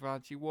horrific,"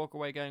 Vance. You walk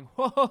away going,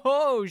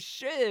 "Whoa,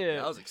 shit!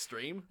 That was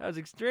extreme. That was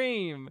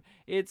extreme."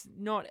 It's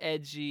not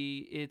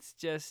edgy. It's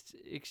just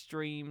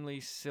extremely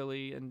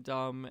silly and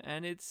dumb,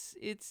 and it's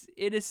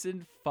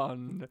innocent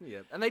fun.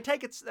 Yeah, and they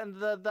take it, and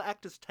the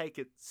actors take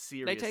it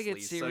seriously. They take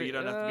it seriously. So you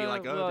don't have to be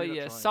like, "Oh, well, they're not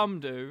yeah, trying." some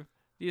do.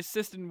 The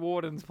assistant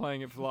warden's playing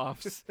it for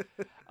laughs.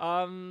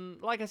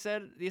 Like I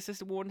said, the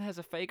assistant warden has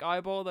a fake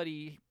eyeball that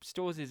he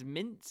stores his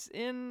mints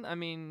in. I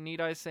mean,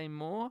 need I say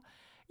more?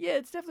 Yeah,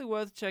 it's definitely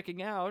worth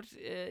checking out.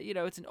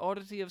 It's an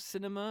oddity of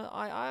cinema.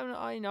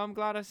 I'm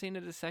glad I've seen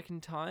it a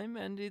second time,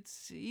 and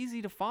it's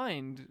easy to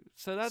find.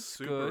 So that's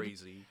super good.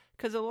 easy.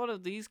 Because a lot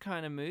of these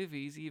kind of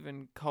movies,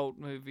 even cult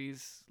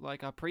movies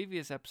like our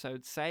previous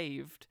episode,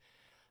 Saved,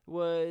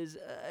 was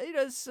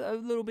it's a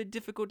little bit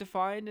difficult to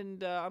find,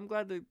 and I'm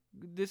glad that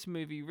this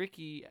movie,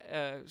 Ricky,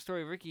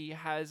 Story of Ricky,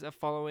 has a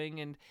following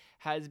and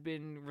has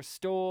been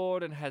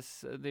restored and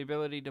has the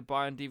ability to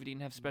buy on DVD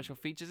and have special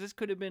features. This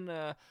could have been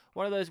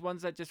one of those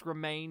ones that just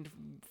remained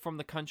from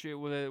the country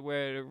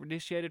where it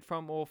initiated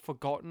from, or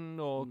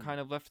forgotten, or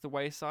kind of left to the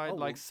wayside. Oh,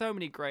 like, so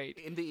many great.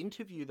 In the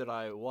interview that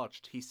I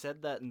watched, he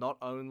said that not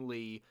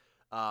only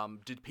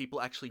did people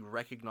actually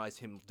recognize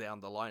him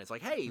down the line? It's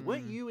like, hey,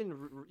 weren't you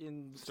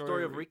in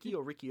Story of Ricky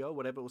or Ricky-O,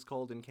 whatever it was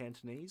called in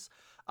Cantonese?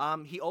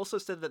 He also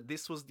said that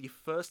this was the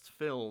first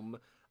film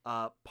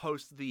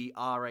post the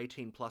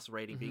R18 plus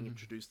rating being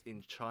introduced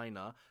in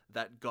China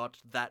that got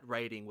that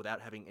rating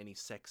without having any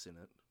sex in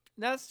it.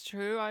 That's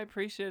true. I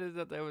appreciated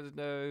that there was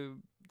no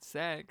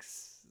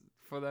sex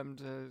for them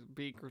to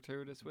be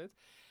gratuitous with.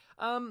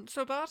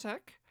 So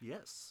Bartek,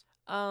 Yes,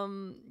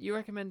 you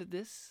recommended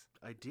this.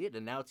 I did,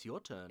 and now it's your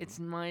turn. It's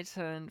my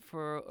turn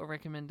for a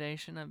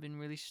recommendation. I've been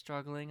really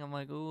struggling. I'm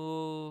like,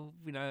 oh,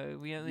 we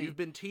only You've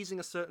been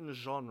teasing a certain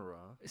genre.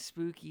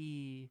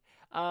 spooky.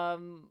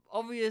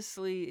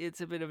 Obviously,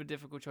 it's a bit of a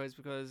difficult choice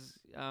because,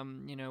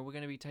 we're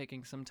going to be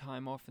taking some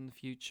time off in the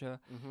future,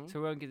 so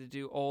we won't get to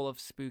do all of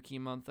Spooky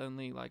Month.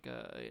 Only like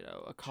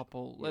a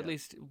couple, at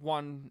least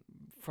one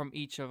from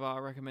each of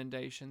our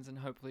recommendations, and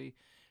hopefully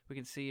we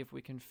can see if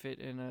we can fit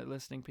in a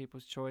listening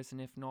people's choice, and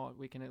if not,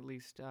 we can at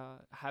least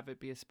have it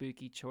be a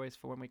spooky choice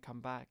for when we come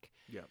back.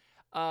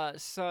 Yeah.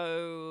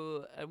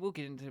 So we'll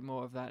get into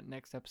more of that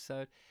next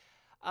episode.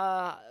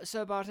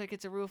 So Bartek,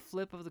 it's a real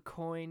flip of the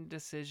coin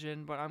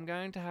decision, but I'm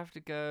going to have to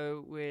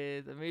go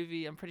with a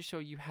movie I'm pretty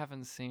sure you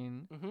haven't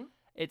seen. Mm-hmm.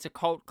 It's a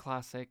cult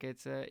classic.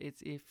 It's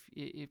if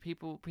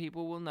people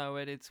will know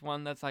it. It's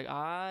one that's like,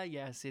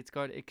 yes, it's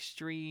got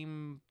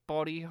extreme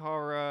body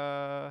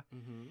horror.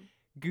 Mm-hmm.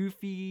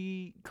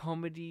 Goofy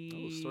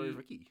comedy. Oh, Story of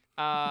Ricky.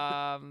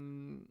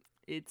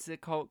 It's a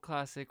cult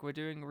classic. We're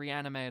doing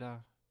Reanimator.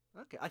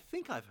 Okay, I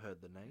think I've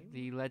heard the name.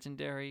 The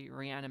legendary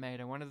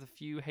Reanimator, one of the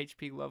few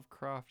H.P.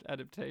 Lovecraft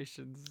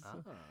adaptations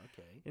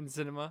Okay. in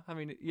cinema. I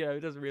mean, it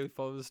doesn't really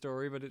follow the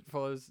story, but it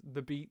follows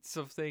the beats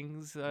of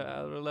things,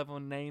 a level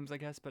of names, I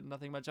guess, but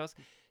nothing much else.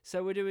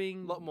 So we're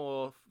doing A lot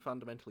more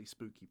fundamentally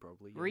spooky,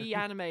 probably.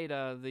 Yeah.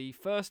 Reanimator, the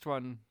first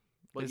one.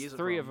 What There's year's it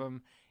 3 of from?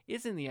 them.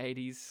 It's in the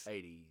 80s.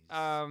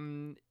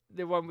 80s.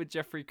 The one with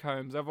Jeffrey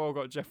Combs. I've all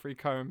got Jeffrey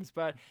Combs,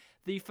 but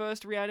the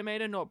first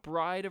Reanimator, not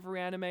Bride of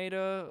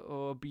Reanimator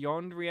or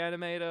Beyond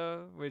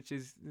Reanimator, which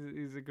is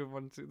a good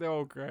one too. They're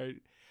all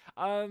great.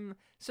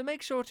 So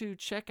make sure to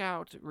check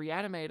out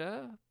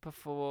Reanimator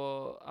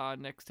before our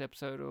next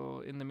episode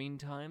or in the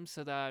meantime,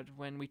 so that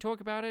when we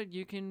talk about it,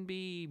 you can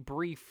be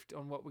briefed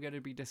on what we're going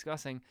to be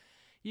discussing.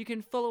 You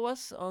can follow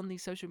us on the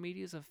social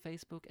medias of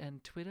Facebook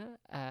and Twitter.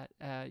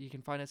 You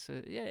can find us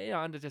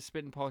under just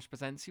Spit and Polish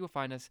Presents. You'll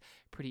find us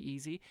pretty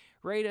easy.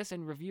 Rate us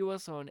and review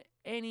us on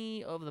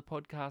any of the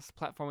podcast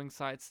platforming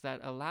sites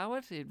that allow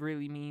it. It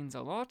really means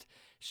a lot.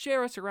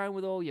 Share us around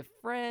with all your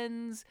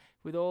friends,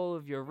 with all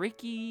of your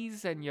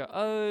Rickies and your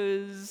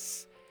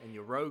O's. And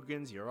your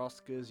Rogans, your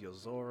Oscars, your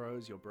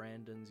Zorros, your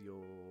Brandons,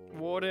 your...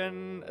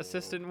 Warden,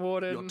 Assistant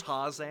Warden. Your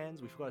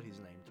Tarzans. We forgot his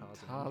name,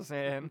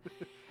 Tarzan.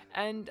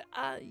 And,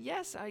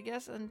 yes, I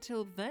guess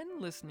until then,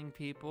 listening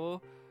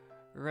people,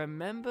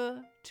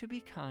 remember to be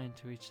kind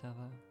to each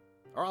other.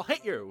 Or I'll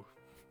hit you!